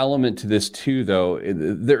the other element to this, too, though,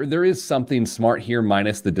 there is something smart here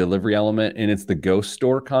minus the delivery element, and it's the ghost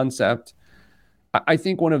store concept. I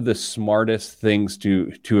think one of the smartest things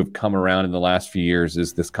to have come around in the last few years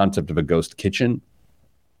is this concept of a ghost kitchen.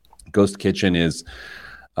 Ghost kitchen is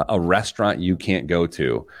a restaurant you can't go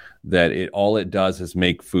to, that all it does is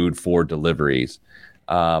make food for deliveries.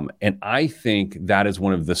 And I think that is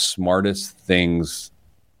one of the smartest things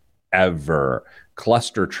ever.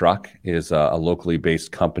 Cluster Truck is a locally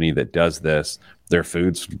based company that does this. Their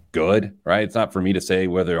food's good, right? It's not for me to say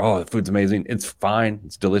whether, the food's amazing. It's fine.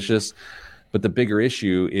 It's delicious. But the bigger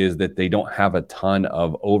issue is that they don't have a ton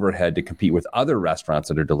of overhead to compete with other restaurants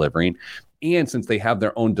that are delivering. And since they have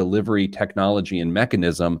their own delivery technology and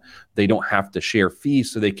mechanism, they don't have to share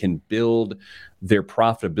fees, so they can build their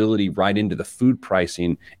profitability right into the food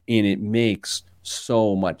pricing. And it makes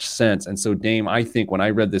so much sense. And so, Dame, I think when I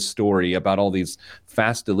read this story about all these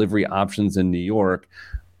fast delivery options in New York,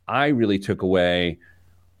 I really took away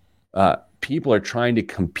people are trying to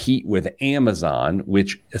compete with Amazon,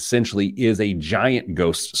 which essentially is a giant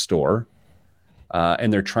ghost store.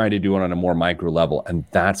 And they're trying to do it on a more micro level. And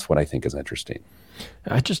that's what I think is interesting.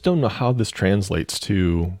 I just don't know how this translates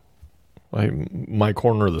to my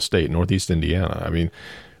corner of the state, Northeast Indiana. I mean,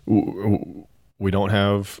 we don't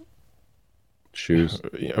have shoes.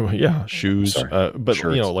 Yeah, shoes. But,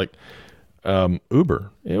 shirts.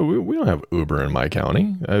 Uber. We don't have Uber in my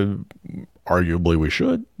county. Arguably we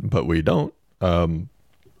should, but we don't.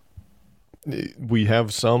 We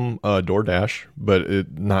have some DoorDash,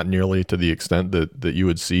 but not nearly to the extent that you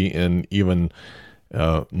would see in even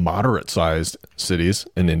moderate-sized cities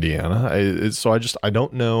in Indiana. I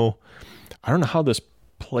don't know how this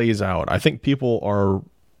plays out. I think people are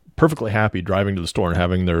perfectly happy driving to the store and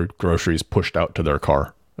having their groceries pushed out to their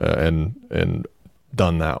car and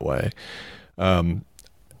done that way.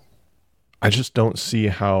 I just don't see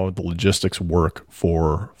how the logistics work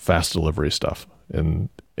for fast delivery stuff in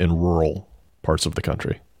rural parts of the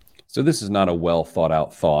country. So this is not a well thought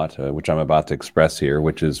out thought, which I'm about to express here,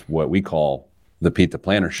 which is what we call the Pete the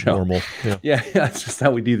Planner show. Normal. Yeah, that's just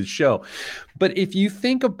how we do the show. But if you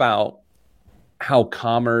think about how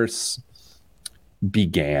commerce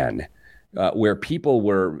began, where people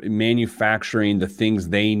were manufacturing the things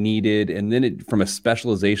they needed. And then from a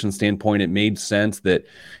specialization standpoint, it made sense that,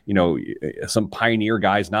 some pioneer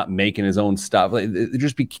guy's not making his own stuff. It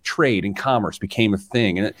just trade and commerce became a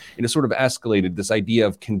thing. And it sort of escalated this idea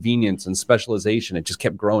of convenience and specialization. It just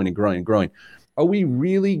kept growing and growing and growing. Are we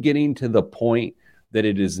really getting to the point that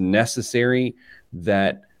it is necessary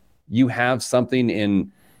that you have something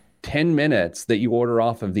in 10 minutes that you order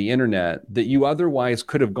off of the internet that you otherwise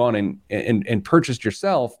could have gone and purchased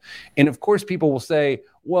yourself? And of course, people will say,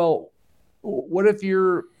 well, what if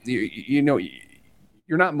you're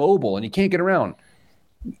not mobile and you can't get around?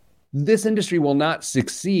 This industry will not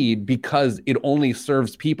succeed because it only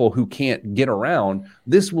serves people who can't get around.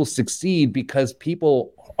 This will succeed because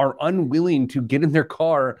people are unwilling to get in their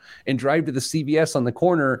car and drive to the CVS on the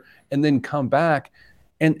corner and then come back.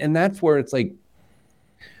 And that's where it's like,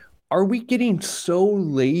 are we getting so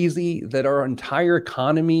lazy that our entire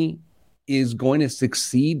economy is going to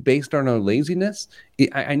succeed based on our laziness?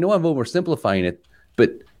 I know I'm oversimplifying it,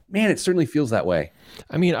 but man, it certainly feels that way.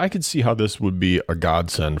 I mean, I could see how this would be a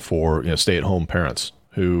godsend for stay-at-home parents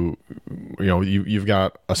who, you've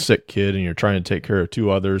got a sick kid and you're trying to take care of two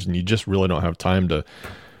others, and you just really don't have time to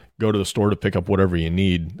go to the store to pick up whatever you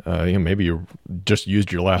need. Maybe you just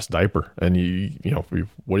used your last diaper, and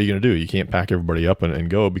what are you going to do? You can't pack everybody up and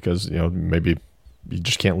go because maybe you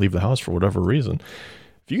just can't leave the house for whatever reason.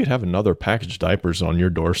 If you could have another package of diapers on your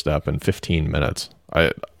doorstep in 15 minutes,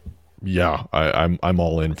 I'm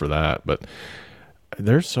all in for that. But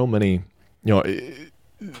there's so many,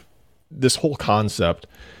 this whole concept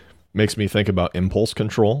makes me think about impulse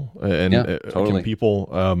control and totally. Can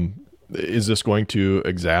people, is this going to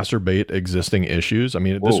exacerbate existing issues? I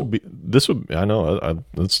mean, this would, I know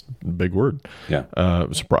that's a big word. Yeah.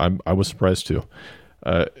 I was surprised too.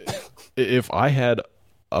 If I had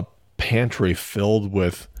a pantry filled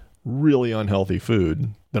with really unhealthy food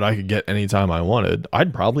that I could get anytime I wanted,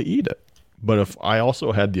 I'd probably eat it. But if I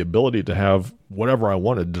also had the ability to have whatever I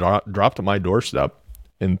wanted drop to my doorstep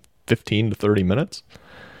in 15 to 30 minutes,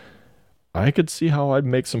 I could see how I'd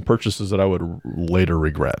make some purchases that I would later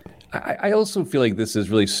regret. I also feel like this is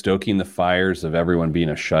really stoking the fires of everyone being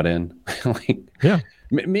a shut-in.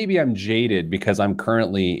 Maybe I'm jaded because I'm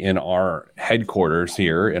currently in our headquarters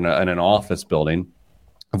here in an office building,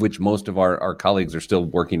 of which most of our colleagues are still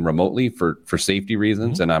working remotely for safety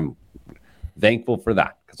reasons. Mm-hmm. And I'm thankful for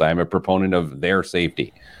that because I am a proponent of their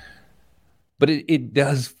safety. But it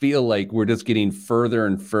does feel like we're just getting further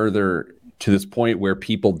and further to this point where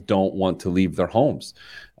people don't want to leave their homes.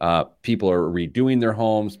 People are redoing their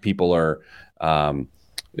homes. People are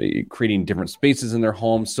creating different spaces in their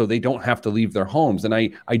homes so they don't have to leave their homes. And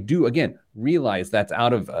I do, again, realize that's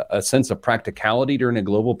out of a sense of practicality during a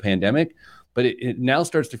global pandemic. But it now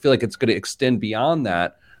starts to feel like it's going to extend beyond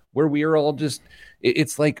that, where we are all just,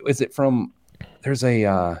 it's like, is it from, there's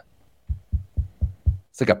a,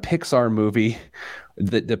 it's like a Pixar movie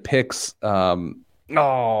that depicts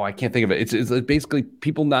Oh, I can't think of it. It's basically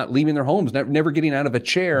people not leaving their homes, never getting out of a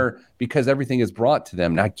chair because everything is brought to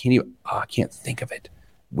them. Now I can't think of it,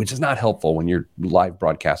 which is not helpful when you're live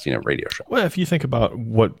broadcasting a radio show. Well, if you think about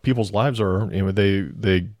what people's lives are,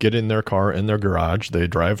 they get in their car in their garage, they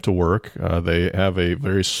drive to work, they have a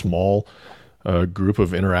very small group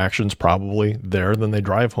of interactions probably there. Then they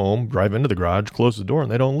drive home, drive into the garage, close the door,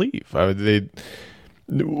 and they don't leave.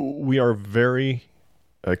 We are very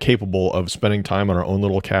capable of spending time on our own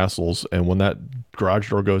little castles, and when that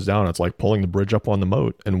garage door goes down, it's like pulling the bridge up on the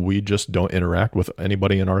moat, and we just don't interact with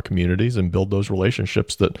anybody in our communities and build those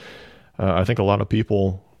relationships that I think a lot of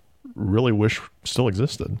people really wish still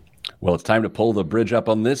existed. Well, it's time to pull the bridge up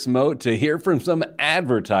on this moat to hear from some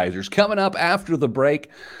advertisers. Coming up after the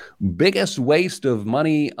break, biggest waste of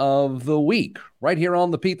money of the week, right here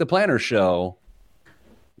on the Pete the Planner Show.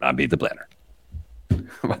 I'm Pete the Planner.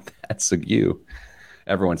 That's you.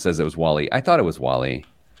 Everyone says it was Wally. I thought it was Wally.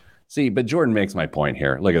 See, but Jordan makes my point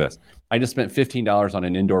here. Look at this. I just spent $15 on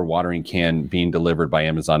an indoor watering can being delivered by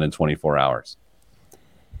Amazon in 24 hours.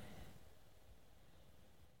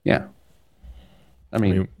 Yeah. I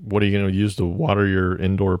mean, what are you going to use to water your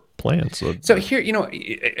indoor plants? So here,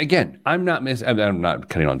 again, I'm not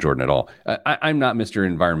cutting on Jordan at all. I'm not Mr.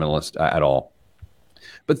 Environmentalist at all.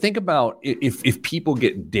 But think about if people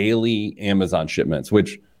get daily Amazon shipments,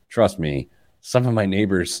 which, trust me, some of my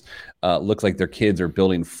neighbors look like their kids are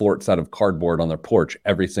building forts out of cardboard on their porch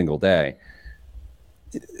every single day.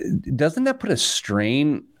 Doesn't that put a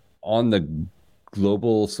strain on the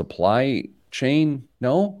global supply chain?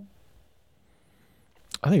 No?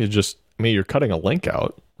 I think it's just, you're cutting a link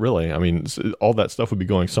out, really. All that stuff would be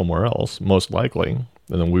going somewhere else, most likely, and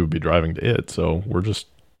then we would be driving to it. So we're just...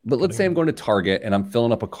 But let's say I'm going to Target and I'm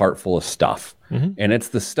filling up a cart full of stuff. Mm-hmm. And it's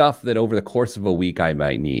the stuff that over the course of a week I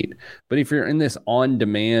might need. But if you're in this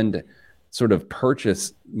on-demand sort of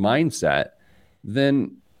purchase mindset,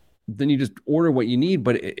 then you just order what you need.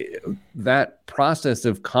 But that process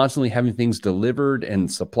of constantly having things delivered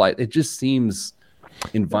and supplied, it just seems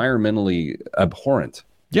environmentally abhorrent.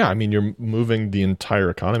 Yeah, you're moving the entire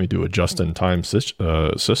economy to a just-in-time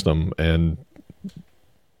system, and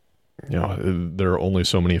there are only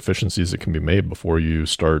so many efficiencies that can be made before you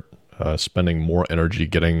start spending more energy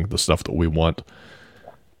getting the stuff that we want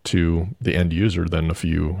to the end user than if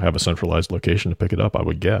you have a centralized location to pick it up, I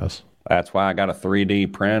would guess. That's why I got a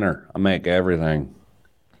 3D printer. I make everything.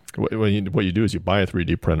 What you do is you buy a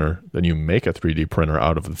 3D printer, then you make a 3D printer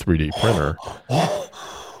out of the 3D printer.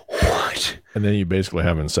 What? And then you basically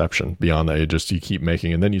have Inception. Beyond that, you keep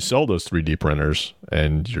making, and then you sell those 3D printers,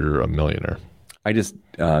 and you're a millionaire. I just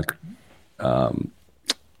had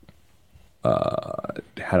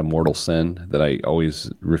a mortal sin that I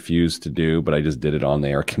always refused to do, but I just did it on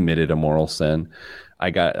there. Committed a moral sin.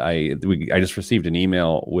 I just received an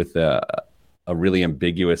email with a really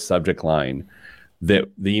ambiguous subject line that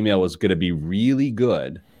the email was going to be really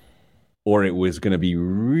good or it was going to be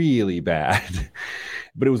really bad.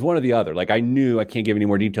 But it was one or the other. Like I knew, I can't give any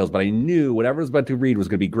more details, but I knew whatever I was about to read was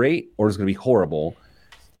going to be great or it was going to be horrible.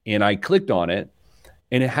 And I clicked on it,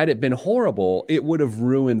 and had it been horrible, it would have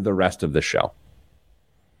ruined the rest of the show.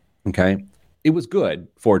 Okay? It was good,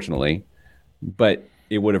 fortunately, but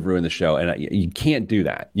it would have ruined the show. And you can't do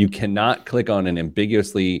that. You cannot click on an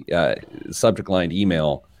ambiguously subject-lined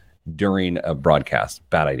email during a broadcast.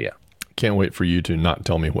 Bad idea. Can't wait for you to not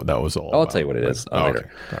tell me what that was all about. I'll tell you what it is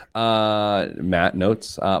later. Okay. Matt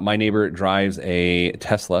notes, my neighbor drives a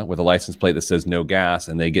Tesla with a license plate that says no gas,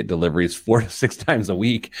 and they get deliveries 4 to 6 times a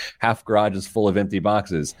week. Half garage is full of empty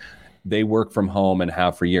boxes. They work from home and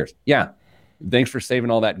have for years. Yeah. Thanks for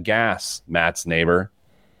saving all that gas, Matt's neighbor.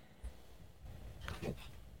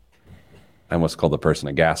 I almost called the person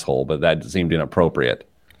a gas hole, but that seemed inappropriate.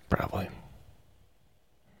 Probably.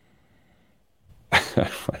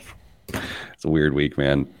 It's a weird week,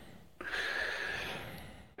 man.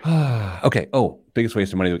 Okay. Oh, biggest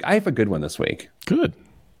waste of money of the week. I have a good one this week. Good.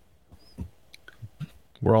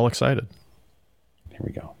 We're all excited. Here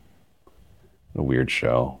we go. What a weird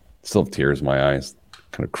show. Still have tears in my eyes,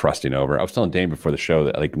 kind of crusting over. I was telling Dane before the show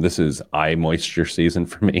that this is eye moisture season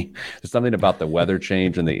for me. There's something about the weather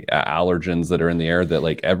change and the allergens that are in the air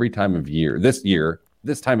that every time of year, this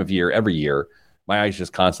time of year, every year, my eyes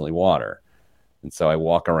just constantly water. And so I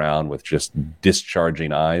walk around with just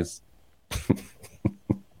discharging eyes.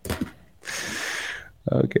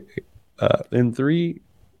 Okay. In 3,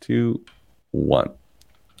 2, 1.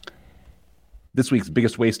 This week's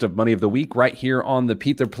biggest waste of money of the week right here on the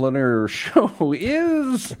Pete the Planner Show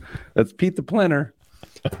that's Pete the Planner.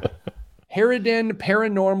 Harridan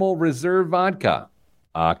Paranormal Reserve Vodka.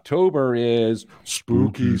 October is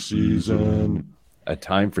spooky season. A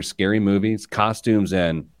time for scary movies, costumes,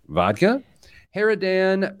 and vodka.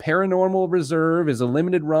 Harridan Paranormal Reserve is a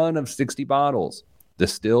limited run of 60 bottles,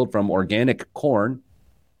 distilled from organic corn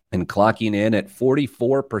and clocking in at 44%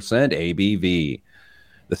 ABV.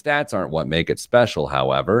 The stats aren't what make it special,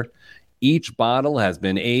 however. Each bottle has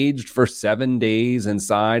been aged for 7 days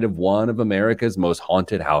inside of one of America's most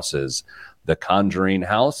haunted houses, the Conjuring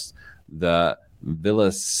House, the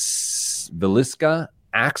Villisca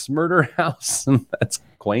Axe Murder House, that's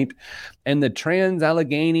quaint, and the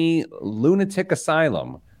Trans-Allegheny Lunatic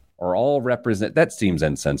Asylum are all represent. That seems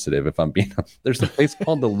insensitive if I'm being honest. There's a place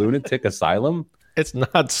called the Lunatic Asylum. It's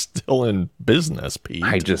not still in business, Pete.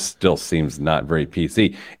 I just still seems not very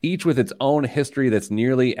PC. Each with its own history that's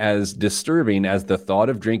nearly as disturbing as the thought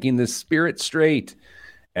of drinking this spirit straight.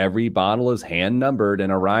 Every bottle is hand numbered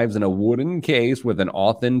and arrives in a wooden case with an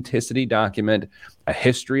authenticity document, a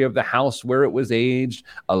history of the house where it was aged,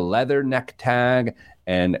 a leather neck tag,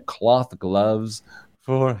 and cloth gloves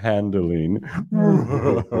for handling.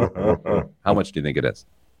 How much do you think it is?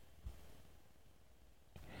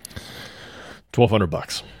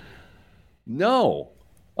 $1,200. No,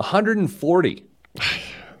 140.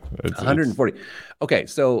 140. Okay,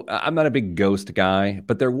 so I'm not a big ghost guy,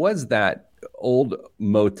 but there was that old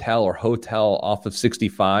motel or hotel off of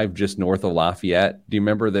 65 just north of Lafayette. Do you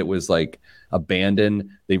remember that was like abandoned?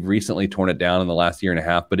 They've recently torn it down in the last year and a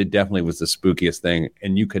half, but it definitely was the spookiest thing.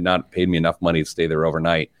 And you could not pay me enough money to stay there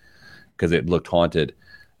overnight because it looked haunted.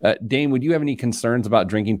 Dane, would you have any concerns about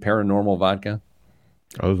drinking paranormal vodka?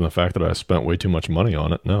 Other than the fact that I spent way too much money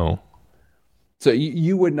on it, no. So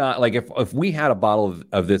you would not, like, if we had a bottle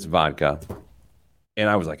of this vodka and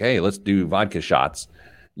I was like, hey, let's do vodka shots,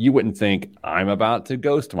 you wouldn't think I'm about to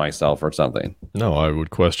ghost myself or something. No, I would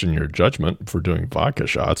question your judgment for doing vodka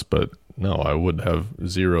shots, but no, I would have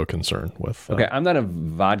zero concern with Okay, I'm not a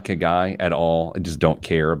vodka guy at all. I just don't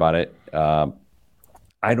care about it. I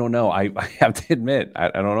don't know. I have to admit, I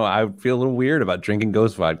don't know. I feel a little weird about drinking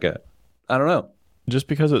ghost vodka. I don't know. Just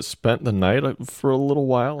because it spent the night for a little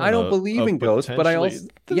while. I don't believe in ghosts, but I also,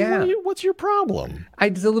 what's your problem?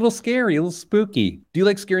 It's a little scary, a little spooky. Do you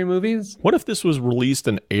like scary movies? What if this was released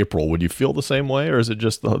in April? Would you feel the same way, or is it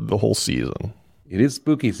just the whole season? It is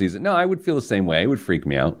spooky season. No, I would feel the same way. It would freak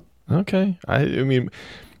me out. Okay. I mean,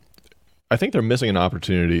 I think they're missing an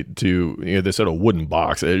opportunity to, they said a wooden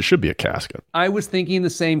box. It should be a casket. I was thinking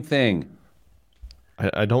the same thing.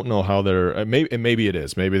 I don't know how they're, maybe it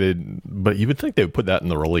is. But you would think they would put that in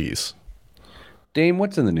the release. Dame,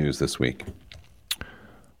 what's in the news this week?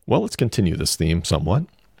 Well, let's continue this theme somewhat.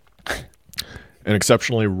 An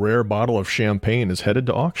exceptionally rare bottle of champagne is headed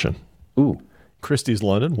to auction. Ooh. Christie's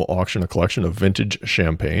London will auction a collection of vintage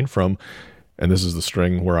champagne from, and this is the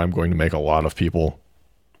string where I'm going to make a lot of people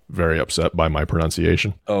very upset by my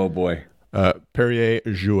pronunciation. Oh, boy.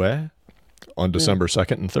 Perrier-Jouët on December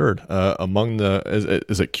 2nd and 3rd. Among the,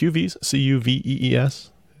 is it Cuvies?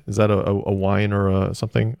 C-U-V-E-E-S? Is that a wine or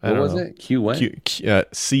something? What was it? Q-what?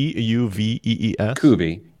 C-U-V-E-E-S.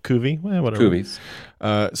 Cuvée, well, whatever. Cuvies.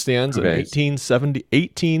 Stands an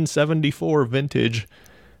 1874 vintage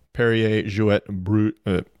Perrier-Jouët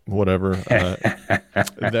Brut, whatever,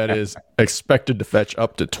 that is expected to fetch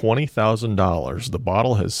up to $20,000. The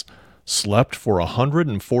bottle has slept for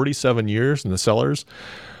 147 years in the cellars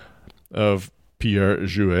of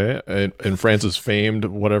Perrier-Jouët in France's famed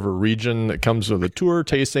whatever region. It comes with a tour,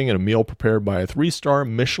 tasting, and a meal prepared by a 3-star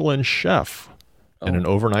Michelin chef and an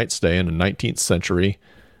overnight stay in the 19th century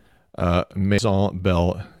Maison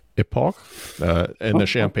Belle Epoque and the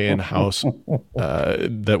champagne house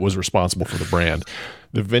that was responsible for the brand.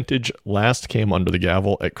 The vintage last came under the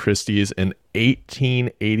gavel at Christie's in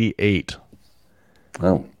 1888.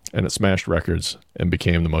 Oh. And it smashed records and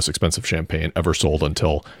became the most expensive champagne ever sold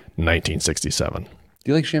until 1967. Do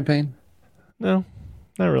you like champagne? No,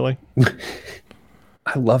 not really.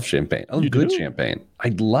 I love champagne. I love good champagne. I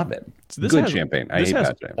love it. Good champagne. I hate bad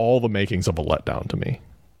champagne. All the makings of a letdown to me.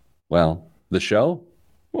 Well, the show?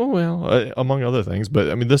 Well, among other things. But,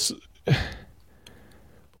 I mean, this...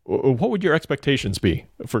 What would your expectations be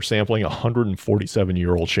for sampling a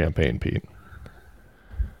 147-year-old champagne, Pete?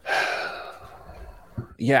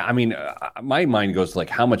 Yeah, I mean, my mind goes to, like,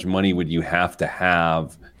 how much money would you have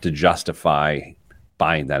to justify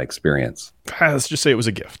buying that experience? Let's just say it was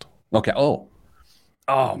a gift. Okay. Oh,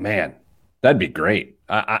 man, that'd be great.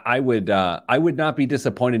 I would not be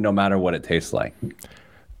disappointed no matter what it tastes like.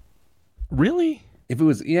 Really? If it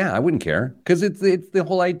was, I wouldn't care, because it's the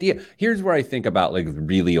whole idea. Here's where I think about, like,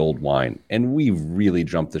 really old wine, and we really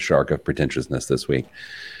jumped the shark of pretentiousness this week.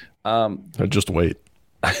 Just wait.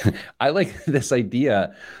 I like this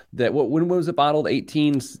idea that when was it bottled?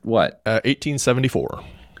 1874.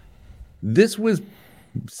 This was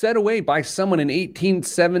set away by someone in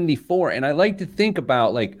 1874. And I like to think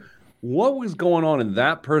about like what was going on in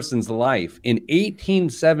that person's life in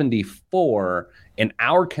 1874 and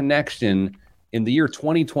our connection in the year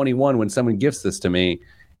 2021 when someone gifts this to me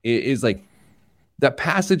is like that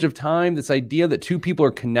passage of time, this idea that two people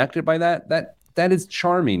are connected by that is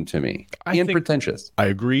charming to me and pretentious. I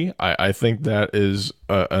agree. I think that is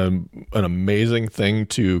an amazing thing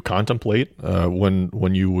to contemplate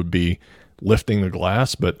when you would be lifting the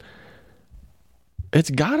glass, but it's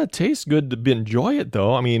got to taste good to enjoy it,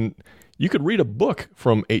 though. I mean, you could read a book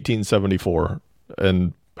from 1874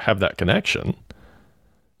 and have that connection.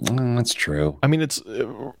 That's true. I mean, it's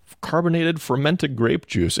carbonated fermented grape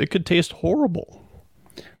juice. It could taste horrible.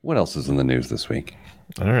 What else is in the news this week?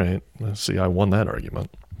 All right. Let's see. I won that argument.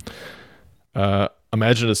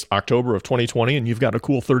 Imagine it's October of 2020 and you've got a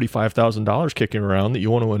cool $35,000 kicking around that you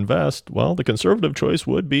want to invest. Well, the conservative choice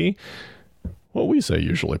would be what we say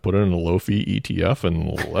usually, put it in a low-fee ETF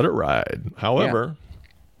and let it ride. However,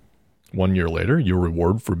 1 year later, your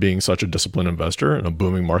reward for being such a disciplined investor in a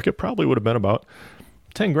booming market probably would have been about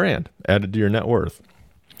 10 grand added to your net worth.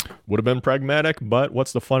 Would have been pragmatic, but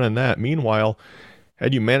what's the fun in that? Meanwhile,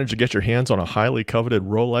 had you managed to get your hands on a highly coveted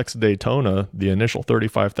Rolex Daytona, the initial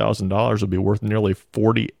 $35,000 would be worth nearly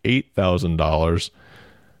 $48,000,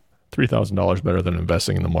 $3,000 better than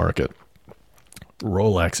investing in the market.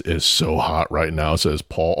 Rolex is so hot right now, says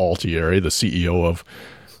Paul Altieri, the CEO of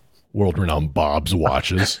world-renowned Bob's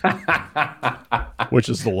Watches, which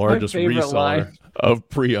is the largest reseller of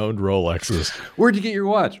pre-owned Rolexes. Where'd you get your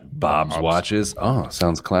watch? Bob's Watches. Oh,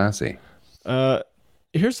 sounds classy.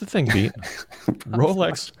 Here's the thing, Pete.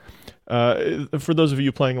 Rolex, for those of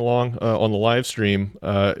you playing along on the live stream,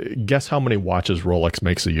 guess how many watches Rolex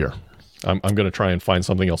makes a year? I'm going to try and find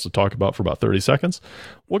something else to talk about for about 30 seconds.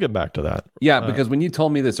 We'll get back to that. Yeah, because when you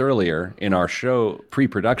told me this earlier in our show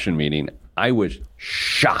pre-production meeting, I was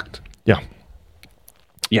shocked. Yeah.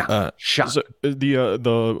 Shocked. So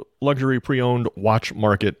the luxury pre-owned watch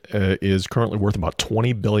market is currently worth about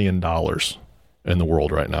 $20 billion in the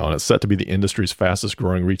world right now, and it's set to be the industry's fastest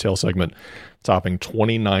growing retail segment, topping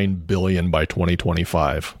 $29 billion by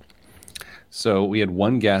 2025. So we had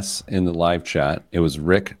one guess in the live chat. It was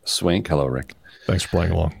Rick Swink. Hello, Rick. Thanks for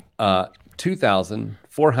playing along.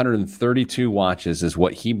 2,432 watches is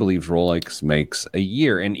what he believes Rolex makes a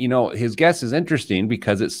year. And, you know, his guess is interesting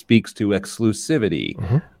because it speaks to exclusivity.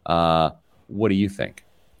 Mm-hmm. What do you think?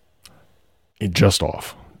 Just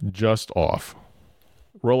off.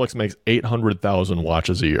 Rolex makes 800,000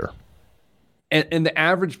 watches a year. And the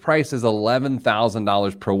average price is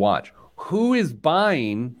 $11,000 per watch. Who is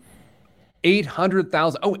buying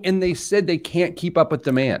 800,000? Oh, and they said they can't keep up with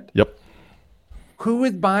demand. Yep. Who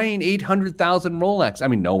is buying 800,000 Rolex? I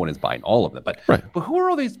mean, no one is buying all of them, but who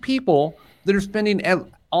are all these people that are spending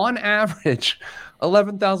on average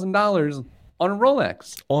 $11,000 on a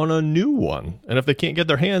Rolex? On a new one. And if they can't get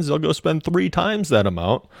their hands, they'll go spend 3 times that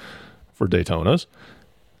amount for Daytonas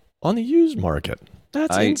on the used market.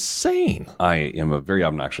 That's insane. I am a very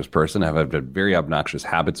obnoxious person. I've had very obnoxious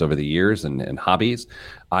habits over the years and hobbies.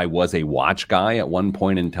 I was a watch guy at one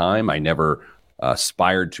point in time. I never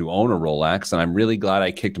aspired to own a Rolex, and I'm really glad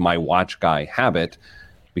I kicked my watch guy habit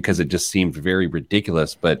because it just seemed very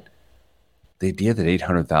ridiculous. But the idea that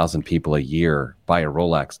 800,000 people a year buy a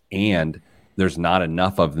Rolex and there's not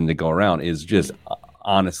enough of them to go around is just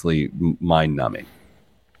honestly mind-numbing.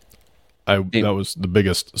 That was the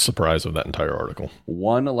biggest surprise of that entire article.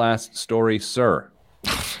 One last story, sir.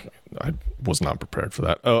 I was not prepared for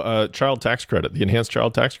that. Child tax credit, the enhanced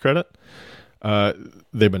child tax credit.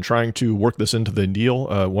 They've been trying to work this into the deal.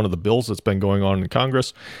 One of the bills that's been going on in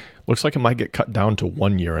Congress looks like it might get cut down to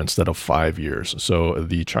 1 year instead of 5 years. So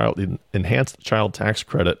the enhanced child tax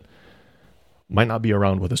credit might not be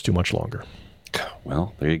around with us too much longer.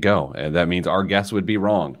 Well, there you go. That means our guess would be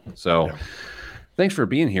wrong. So. Yeah. Thanks for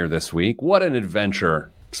being here this week. What an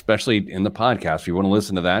adventure, especially in the podcast. If you want to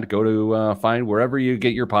listen to that, go to find wherever you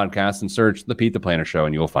get your podcast and search The Pete the Planner Show,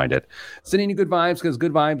 and you'll find it. Sending you good vibes because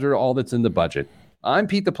good vibes are all that's in the budget. I'm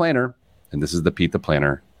Pete the Planner, and this is The Pete the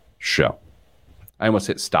Planner Show. I almost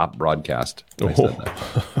hit stop broadcast when I said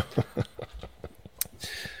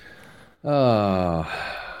that.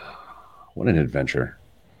 What an adventure.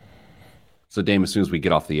 So, Dame, as soon as we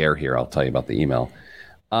get off the air here, I'll tell you about the email.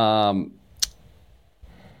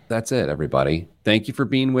 That's it, everybody. Thank you for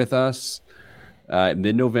being with us.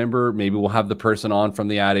 Mid-November, maybe we'll have the person on from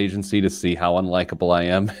the ad agency to see how unlikable I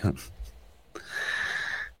am.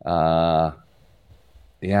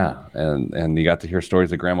 Yeah, and you got to hear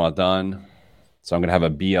stories of Grandma Dunn. So I'm gonna have a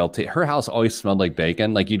BLT. Her house always smelled like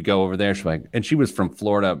bacon. Like you'd go over there, she's like, and she was from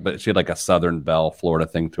Florida, but she had like a Southern Belle Florida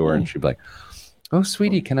thing to her, and she'd be like, "Oh,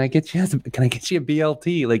 sweetie, can I get you a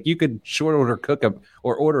BLT? Like you could short order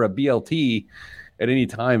or order a BLT at any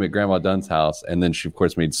time at Grandma Dunn's house." And then she, of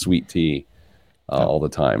course, made sweet tea all the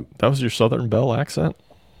time. That was your Southern Belle accent?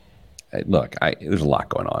 Look, there's a lot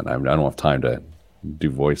going on. I don't have time to do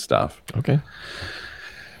voice stuff. Okay.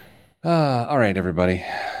 All right, everybody.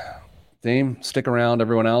 Dame, stick around.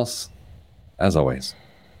 Everyone else, as always,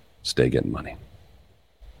 stay getting money.